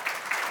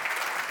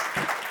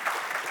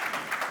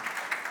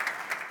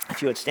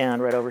 If you would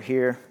stand right over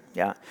here.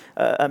 Yeah.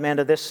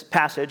 Amanda, this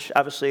passage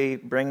obviously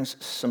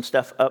brings some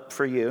stuff up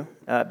for you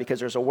because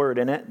there's a word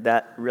in it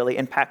that really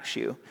impacts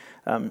you.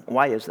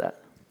 Why is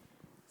that?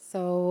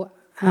 So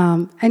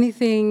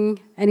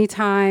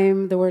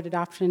anytime the word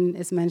adoption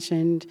is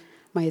mentioned,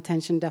 my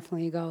attention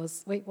definitely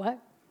goes, wait, what?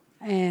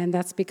 And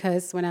that's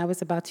because when I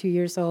was about 2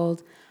 years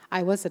old,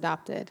 I was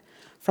adopted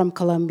from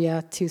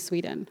Colombia to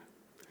Sweden.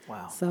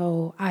 Wow.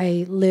 So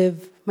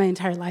my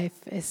entire life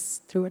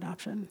is through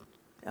adoption.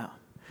 Yeah.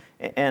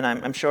 And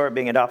I'm sure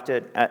being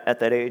adopted at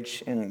that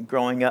age and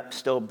growing up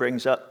still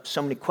brings up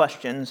so many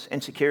questions,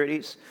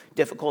 insecurities,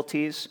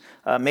 difficulties,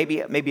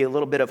 maybe a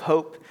little bit of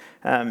hope.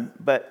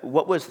 But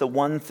what was the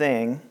one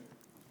thing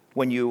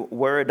when you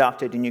were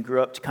adopted and you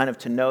grew up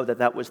to know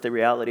that was the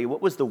reality?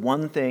 What was the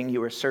one thing you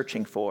were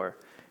searching for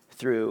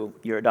through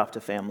your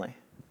adoptive family?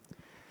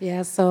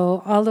 Yeah,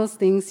 so all those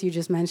things you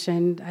just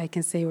mentioned, I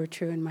can say were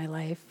true in my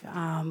life.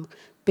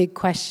 Big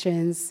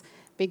questions,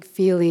 big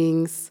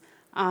feelings,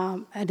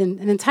 and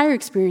an entire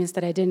experience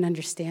that I didn't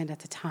understand at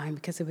the time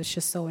because it was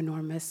just so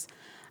enormous.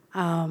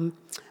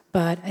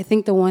 But I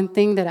think the one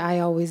thing that I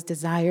always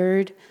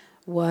desired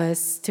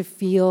was to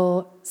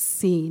feel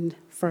seen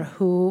for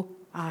who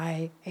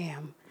I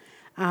am.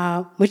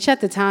 which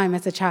at the time,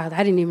 as a child,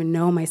 I didn't even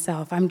know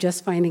myself. I'm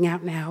just finding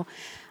out now.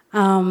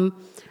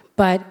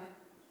 But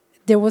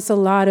there was a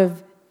lot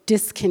of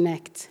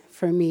disconnect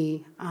for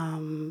me.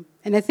 And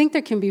I think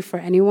there can be for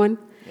anyone.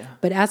 Yeah.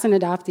 But as an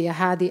adoptee, I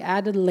had the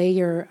added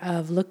layer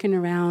of looking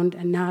around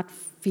and not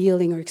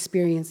feeling or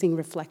experiencing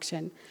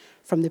reflection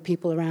from the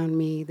people around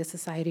me, the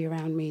society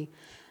around me.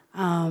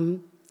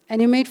 And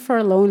it made for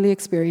a lonely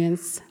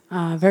experience,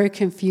 very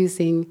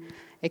confusing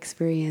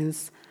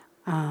experience.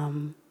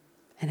 And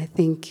I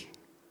think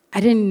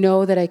I didn't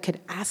know that I could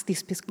ask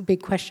these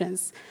big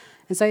questions.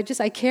 And so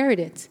I carried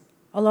it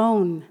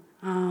alone,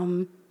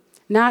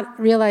 not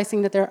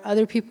realizing that there are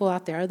other people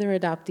out there, other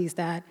adoptees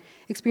that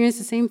experience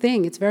the same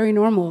thing. It's very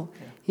normal.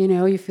 Yeah. You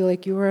know, you feel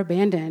like you were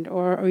abandoned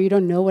or you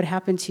don't know what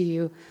happened to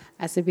you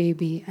as a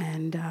baby.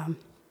 And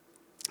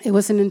it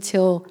wasn't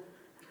until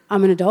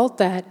I'm an adult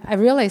that I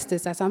realized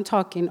this as I'm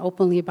talking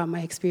openly about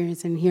my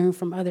experience and hearing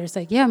from others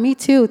like, yeah, me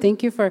too.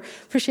 Thank you for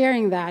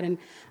sharing that. And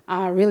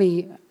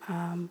really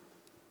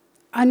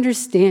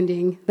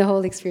understanding the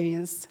whole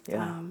experience.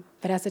 Yeah.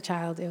 But as a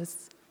child, it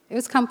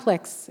was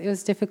complex. It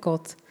was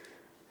difficult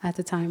at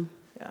the time.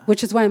 Yeah.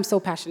 Which is why I'm so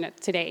passionate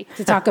today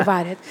to talk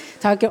about it,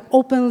 talk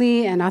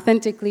openly and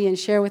authentically and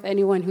share with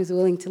anyone who's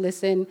willing to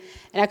listen.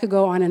 And I could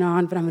go on,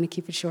 but I'm going to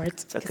keep it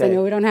short because I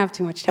know we don't have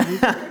too much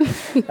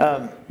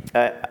time.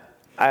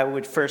 I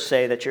would first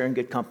say that you're in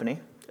good company.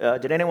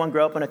 Did anyone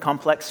grow up in a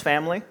complex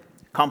family?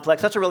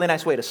 Complex, that's a really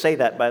nice way to say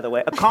that, by the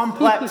way. A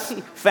complex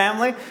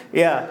family?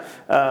 Yeah,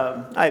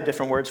 I have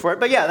different words for it.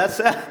 But yeah,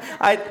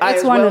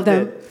 that's one of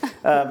them.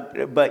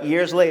 But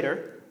years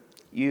later,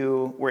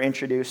 you were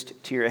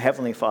introduced to your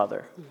Heavenly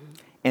Father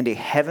and a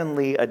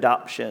heavenly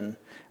adoption.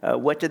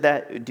 What did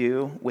that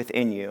do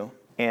within you?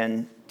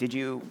 And did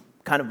you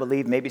kind of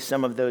believe maybe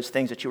some of those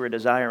things that you were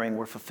desiring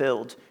were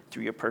fulfilled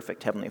through your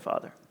perfect Heavenly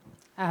Father?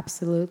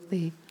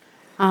 Absolutely.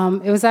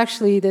 It was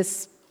actually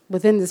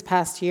within this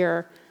past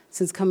year,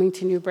 since coming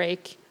to New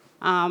Break,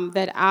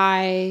 that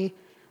I,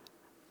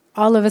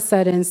 all of a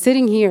sudden,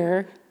 sitting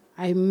here,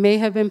 I may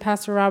have been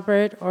Pastor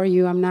Robert or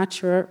you, I'm not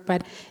sure,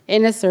 but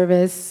in a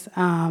service,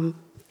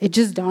 it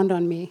just dawned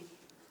on me.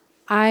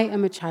 I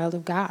am a child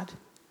of God,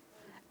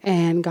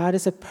 and God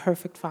is a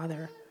perfect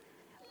Father.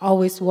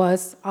 Always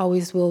was,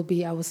 always will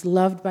be. I was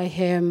loved by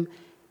Him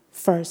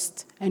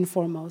first and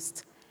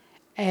foremost.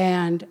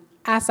 And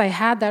as I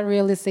had that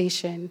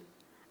realization,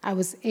 I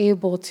was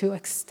able to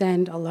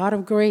extend a lot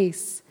of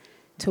grace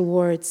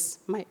towards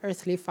my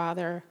earthly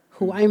father,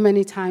 who I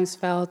many times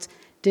felt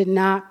did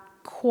not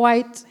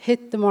quite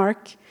hit the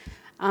mark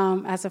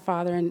as a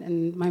father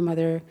and my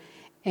mother.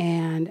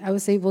 And I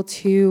was able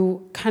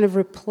to kind of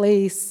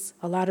replace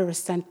a lot of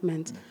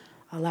resentment,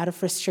 a lot of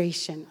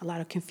frustration, a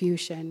lot of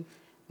confusion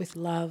with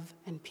love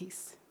and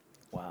peace.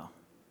 Wow.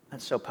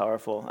 That's so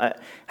powerful.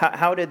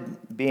 How did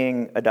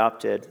being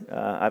adopted,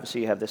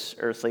 obviously you have this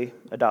earthly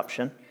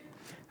adoption,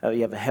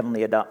 you have a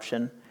heavenly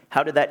adoption.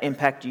 How did that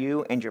impact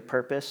you and your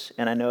purpose?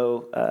 And I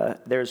know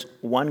there's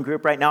one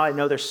group right now. I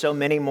know there's so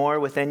many more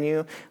within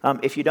you.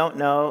 If you don't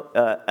know,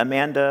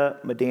 Amanda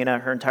Medina,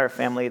 her entire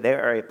family, they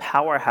are a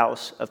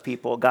powerhouse of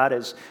people. God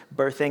is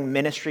birthing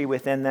ministry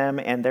within them,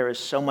 and there is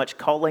so much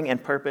calling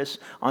and purpose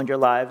on your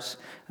lives.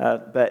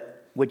 But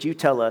would you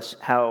tell us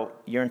how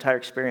your entire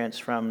experience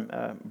from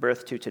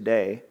birth to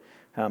today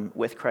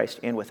with Christ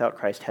and without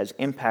Christ has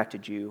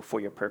impacted you for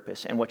your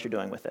purpose and what you're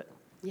doing with it?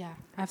 Yeah,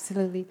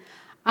 absolutely.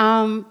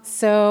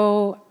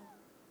 So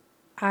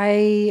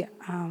I,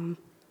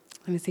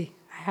 let me see,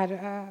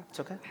 it's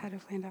okay. I had to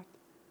find out.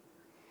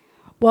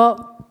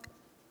 Well,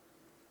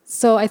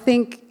 so I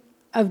think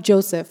of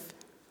Joseph,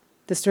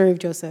 the story of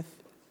Joseph,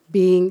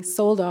 being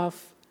sold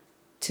off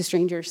to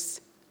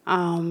strangers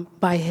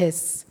by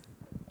his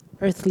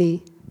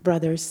earthly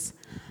brothers.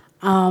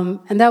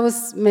 And that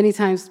was many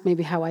times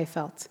maybe how I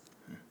felt,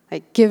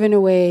 like given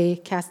away,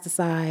 cast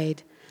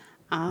aside,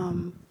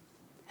 and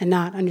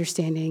not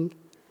understanding.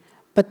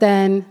 But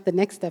then the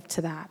next step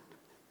to that,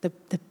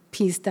 the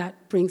piece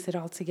that brings it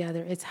all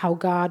together, is how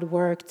God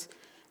worked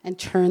and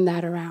turned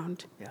that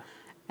around. Yeah.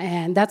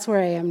 And that's where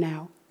I am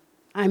now.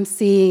 I'm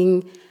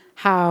seeing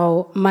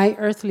how my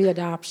earthly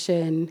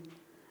adoption,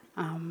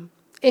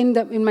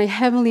 in my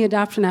heavenly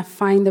adoption, I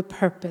find the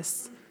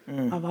purpose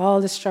of all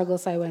the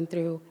struggles I went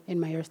through in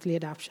my earthly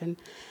adoption.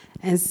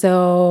 And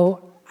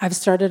so I've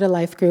started a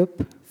life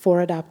group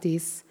for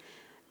adoptees.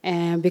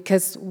 And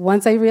because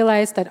once I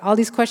realized that all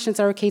these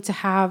questions are okay to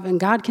have and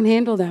God can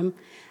handle them,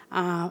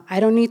 I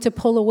don't need to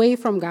pull away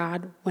from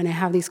God when I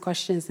have these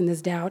questions and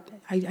this doubt.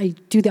 I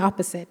do the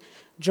opposite.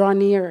 Draw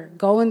near,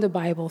 go in the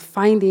Bible,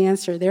 find the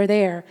answer. They're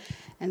there.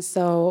 And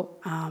so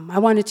I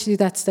wanted to do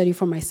that study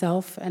for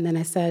myself. And then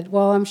I said,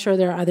 well, I'm sure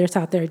there are others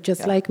out there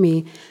just like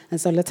me.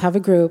 And so let's have a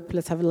group.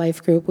 Let's have a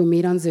life group. We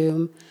meet on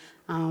Zoom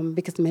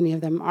because many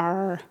of them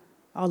are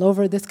all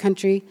over this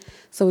country.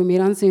 So we meet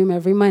on Zoom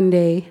every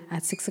Monday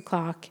at 6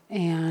 o'clock,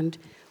 and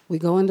we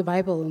go in the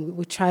Bible, and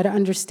we try to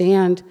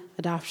understand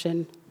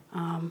adoption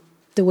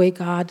the way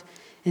God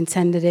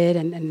intended it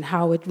and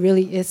how it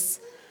really is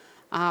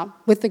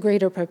with the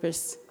greater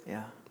purpose.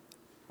 Yeah.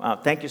 Wow,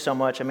 thank you so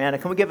much, Amanda.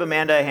 Can we give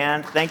Amanda a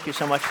hand? Thank you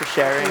so much for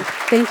sharing.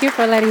 Thank you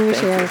for letting me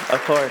share.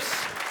 Of course.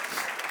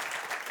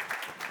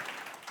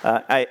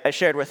 I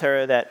shared with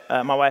her that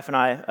my wife and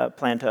I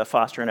plan to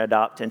foster and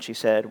adopt, and she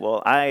said,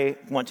 well, I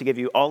want to give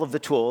you all of the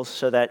tools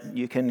so that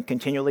you can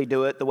continually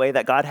do it the way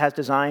that God has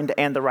designed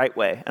and the right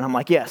way. And I'm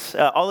like, yes,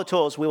 all the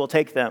tools, we will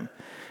take them.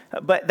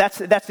 But that's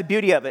the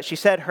beauty of it. She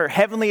said her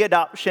heavenly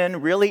adoption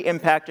really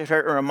impacted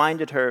her and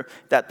reminded her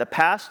that the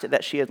past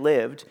that she had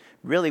lived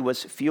really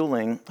was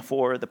fueling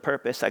for the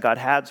purpose that God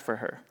has for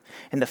her.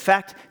 And the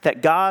fact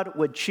that God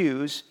would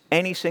choose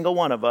any single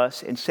one of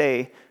us and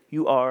say,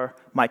 you are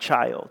my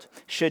child,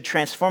 should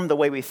transform the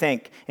way we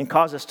think and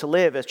cause us to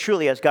live as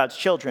truly as God's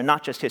children,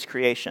 not just his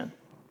creation.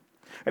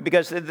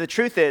 Because the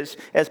truth is,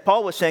 as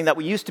Paul was saying, that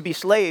we used to be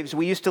slaves.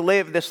 We used to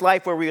live this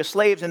life where we were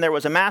slaves and there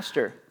was a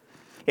master.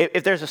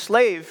 If there's a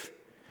slave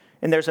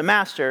and there's a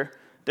master,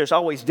 there's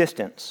always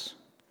distance.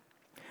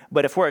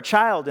 But if we're a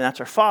child and that's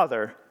our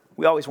father,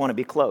 we always want to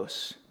be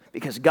close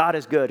because God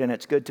is good and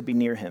it's good to be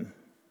near him.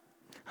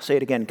 I'll say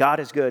it again,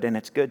 God is good and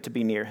it's good to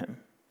be near him.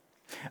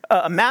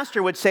 A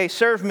master would say,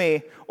 serve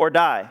me or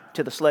die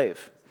to the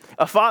slave.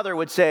 A father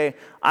would say,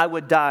 I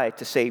would die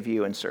to save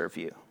you and serve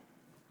you.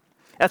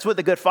 That's what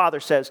the good father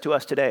says to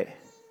us today.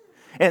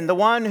 And the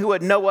one who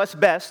would know us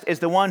best is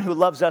the one who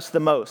loves us the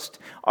most,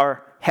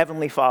 our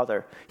Heavenly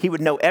Father. He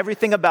would know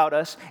everything about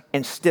us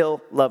and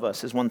still love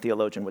us, as one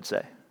theologian would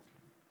say.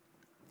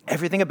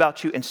 Everything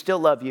about you and still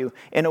love you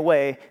in a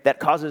way that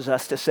causes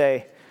us to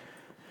say,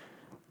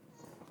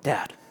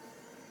 Dad.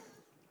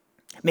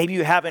 Maybe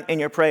you haven't in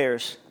your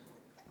prayers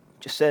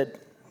just said,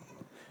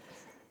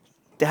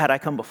 Dad, I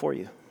come before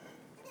you.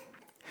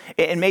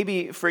 And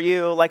maybe for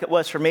you, like it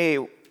was for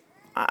me,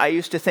 I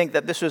used to think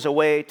that this was a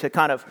way to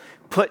kind of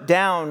put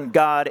down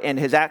God and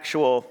his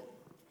actual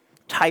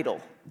title.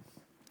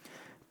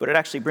 But it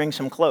actually brings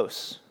him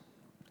close.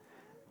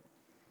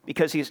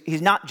 Because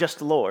he's not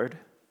just Lord,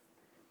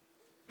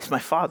 he's my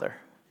Father.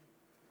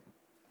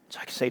 So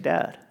I can say,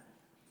 Dad.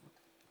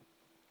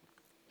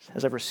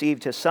 As I've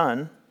received his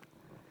Son,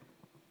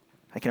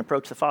 I can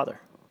approach the Father.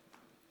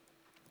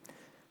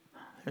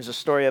 There's a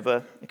story of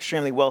an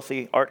extremely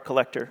wealthy art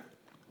collector.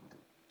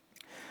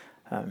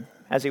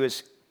 As he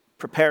was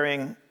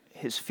preparing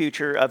his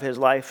future of his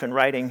life and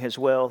writing his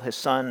will, his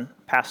son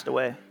passed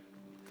away.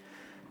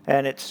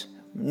 And it's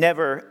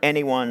never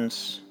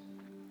anyone's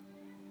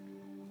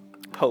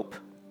hope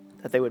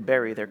that they would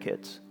bury their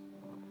kids.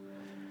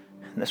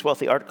 And this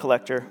wealthy art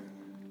collector,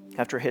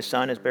 after his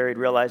son is buried,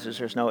 realizes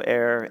there's no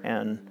heir,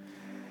 and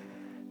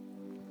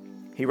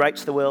he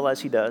writes the will as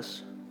he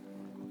does,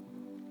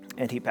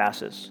 and he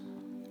passes.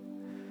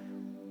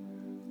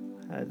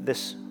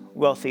 This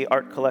wealthy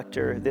art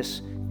collector,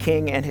 this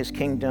king and his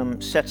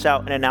kingdom, sets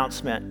out an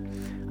announcement.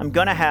 I'm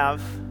going to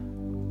have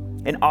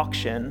an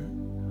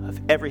auction of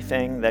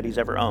everything that he's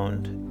ever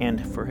owned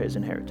and for his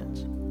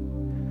inheritance.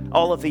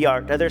 All of the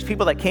art. Now, there's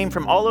people that came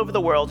from all over the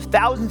world.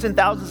 Thousands and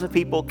thousands of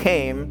people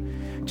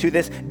came to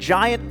this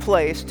giant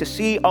place to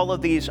see all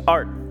of these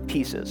art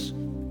pieces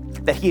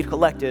that he had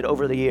collected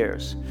over the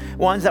years.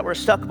 Ones that were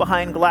stuck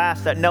behind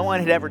glass that no one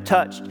had ever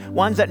touched.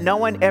 Ones that no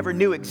one ever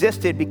knew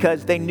existed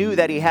because they knew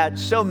that he had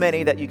so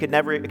many that you could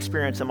never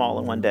experience them all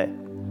in one day.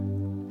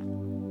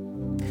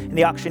 And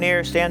the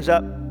auctioneer stands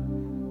up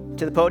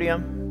to the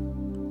podium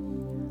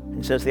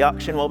and says, the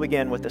auction will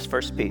begin with this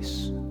first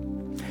piece.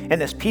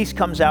 And this piece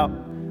comes out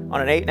on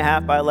an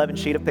 8.5 by 11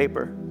 sheet of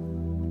paper.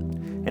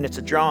 And it's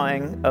a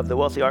drawing of the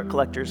wealthy art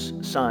collector's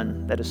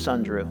son that his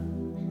son drew.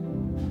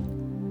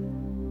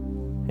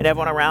 And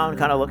everyone around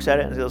kind of looks at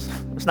it and goes,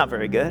 it's not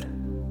very good.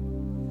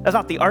 That's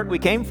not the art we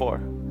came for.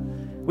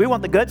 We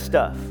want the good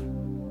stuff.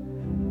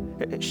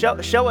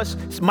 Show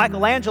us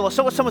Michelangelo,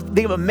 show us some of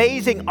the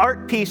amazing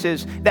art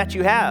pieces that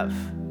you have.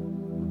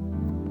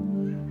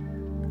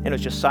 And it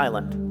was just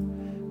silent.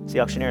 So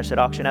the auctioneer said,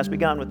 auction has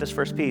begun with this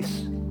first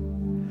piece.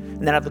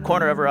 And then out of the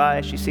corner of her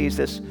eye, she sees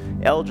this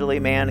elderly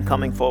man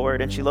coming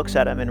forward, and she looks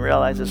at him and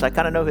realizes, I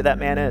kind of know who that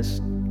man is.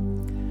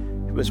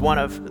 It was one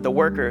of the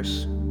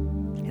workers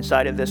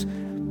inside of this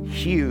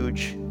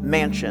huge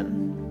mansion.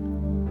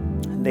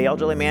 And the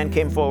elderly man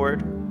came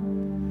forward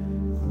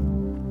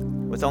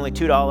with only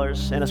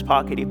 $2 in his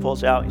pocket. He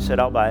pulls out, he said,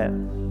 I'll buy it.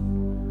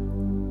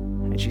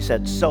 And she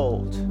said,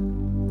 sold.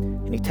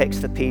 And he takes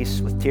the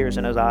piece with tears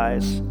in his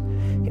eyes,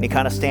 and he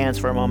kind of stands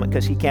for a moment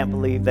because he can't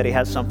believe that he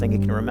has something he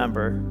can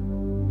remember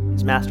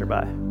his master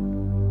by.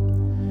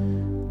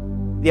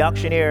 The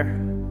auctioneer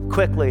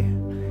quickly,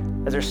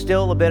 as there's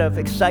still a bit of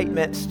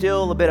excitement,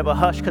 still a bit of a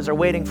hush because they're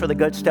waiting for the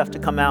good stuff to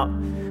come out,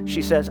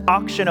 she says,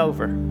 auction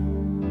over.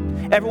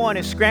 Everyone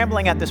is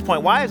scrambling at this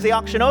point. Why is the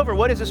auction over?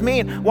 What does this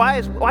mean? Why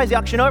is the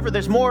auction over?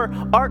 There's more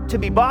art to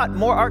be bought,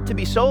 more art to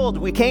be sold.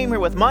 We came here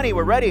with money.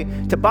 We're ready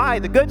to buy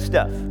the good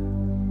stuff.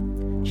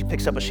 She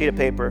picks up a sheet of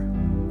paper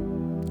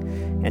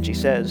and she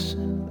says,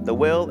 the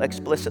will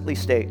explicitly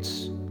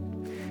states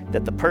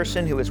that the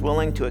person who is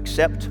willing to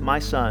accept my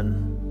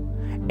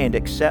son and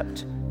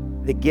accept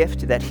the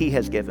gift that he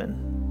has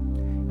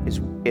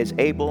given is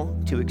able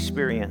to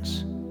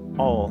experience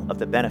all of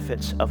the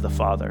benefits of the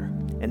Father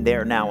and they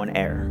are now an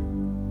heir.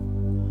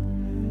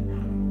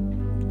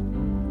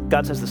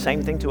 God says the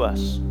same thing to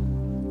us.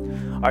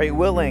 Are you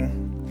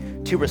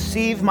willing to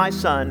receive my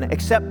son,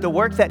 accept the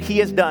work that he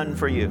has done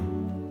for you?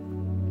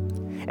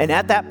 And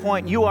at that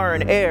point, you are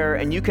an heir,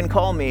 and you can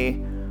call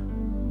me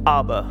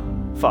Abba,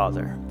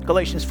 Father.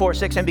 Galatians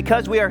 4:6, and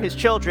because we are his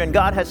children,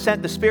 God has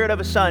sent the Spirit of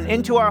his Son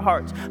into our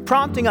hearts,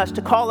 prompting us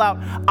to call out,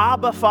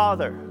 Abba,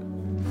 Father.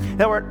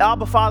 That word,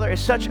 Abba, Father, is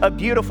such a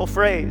beautiful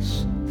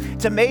phrase.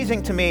 It's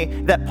amazing to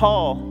me that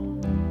Paul,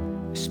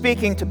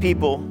 speaking to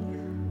people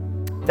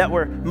that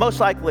were most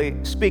likely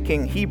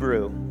speaking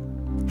Hebrew,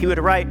 he would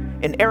write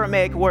an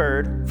Aramaic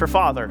word for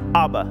father,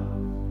 Abba.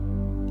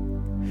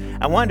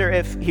 I wonder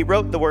if he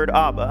wrote the word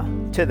Abba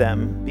to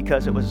them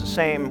because it was the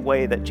same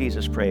way that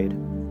Jesus prayed,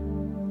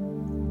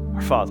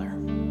 our Father.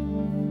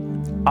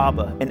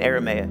 Abba in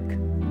Aramaic.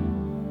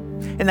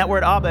 And that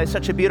word Abba is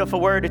such a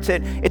beautiful word. It's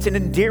an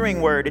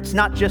endearing word. It's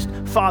not just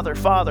father,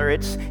 father.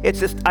 It's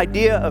this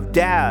idea of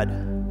dad,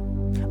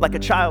 like a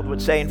child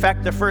would say. In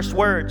fact, the first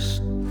words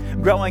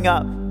growing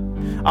up,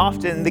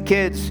 often the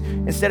kids,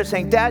 instead of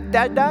saying dad,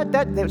 dad, dad,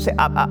 dad, they would say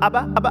Abba,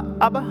 Abba, Abba,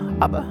 Abba,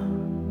 Abba,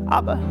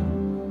 Abba.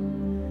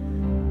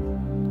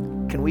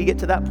 Can we get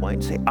to that point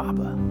and say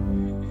Abba?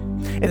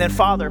 And then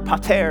father,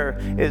 pater,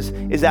 is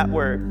that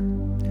word.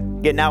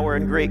 Again, now we're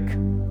in Greek.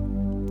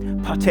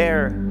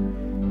 Pater,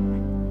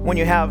 when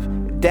you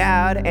have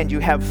dad and you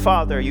have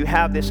father, you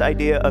have this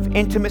idea of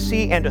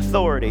intimacy and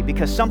authority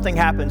because something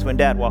happens when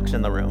dad walks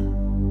in the room.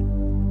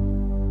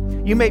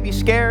 You may be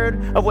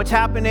scared of what's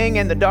happening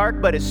in the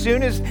dark, but as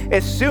soon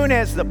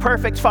as the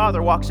perfect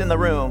father walks in the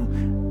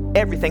room,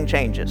 everything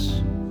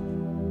changes.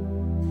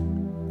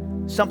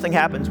 Something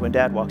happens when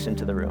dad walks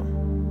into the room.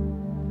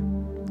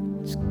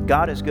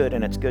 God is good,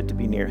 and it's good to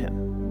be near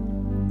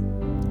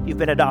him. You've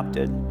been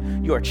adopted.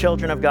 You are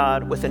children of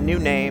God with a new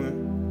name,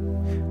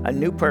 a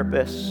new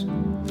purpose,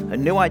 a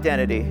new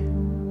identity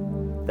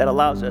that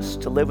allows us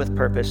to live with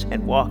purpose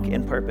and walk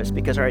in purpose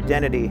because our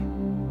identity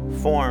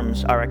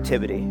forms our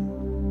activity.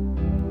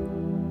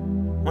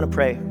 I want to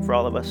pray for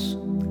all of us.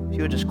 If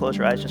you would just close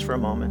your eyes just for a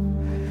moment.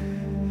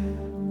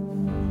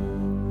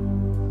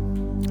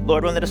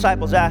 Lord, when the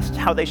disciples asked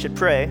how they should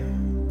pray,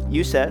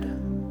 you said,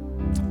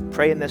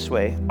 pray in this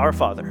way, Our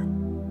Father,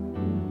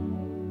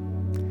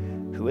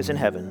 who is in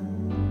heaven.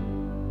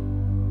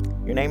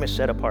 Your name is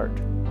set apart.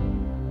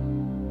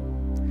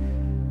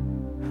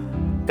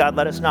 God,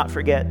 let us not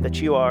forget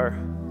that you are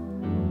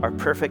our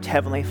perfect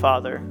Heavenly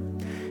Father,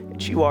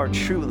 that you are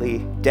truly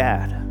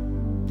Dad.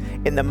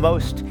 In the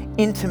most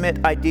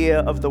intimate idea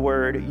of the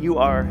word, you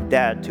are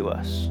Dad to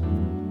us.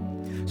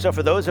 So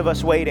for those of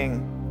us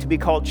waiting to be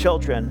called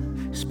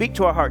children, speak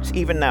to our hearts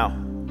even now.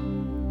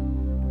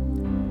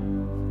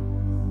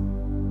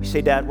 We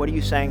say, Dad, what are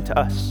you saying to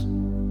us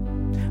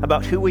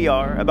about who we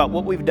are, about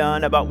what we've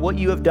done, about what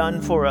you have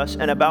done for us,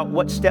 and about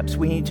what steps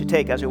we need to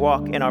take as we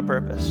walk in our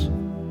purpose?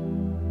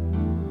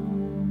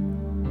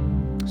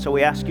 So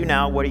we ask you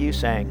now, what are you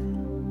saying?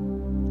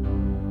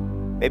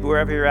 Maybe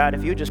wherever you're at,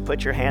 if you just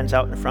put your hands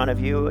out in front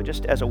of you,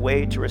 just as a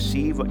way to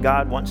receive what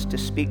God wants to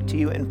speak to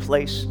you and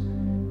place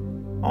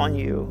on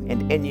you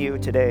and in you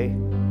today.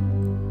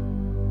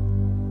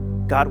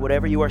 God,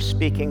 whatever you are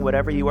speaking,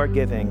 whatever you are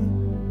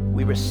giving,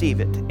 we receive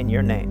it in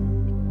your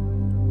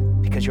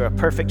name. Because you're a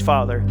perfect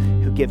Father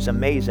who gives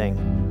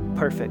amazing,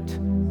 perfect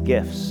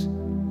gifts.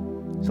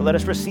 So let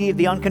us receive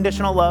the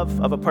unconditional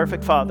love of a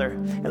perfect Father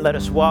and let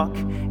us walk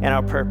in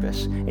our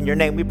purpose. In your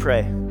name we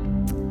pray.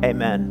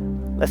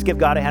 Amen. Let's give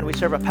God a hand. We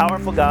serve a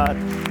powerful God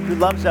who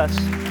loves us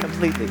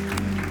completely.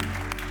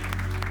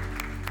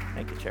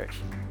 Thank you, church.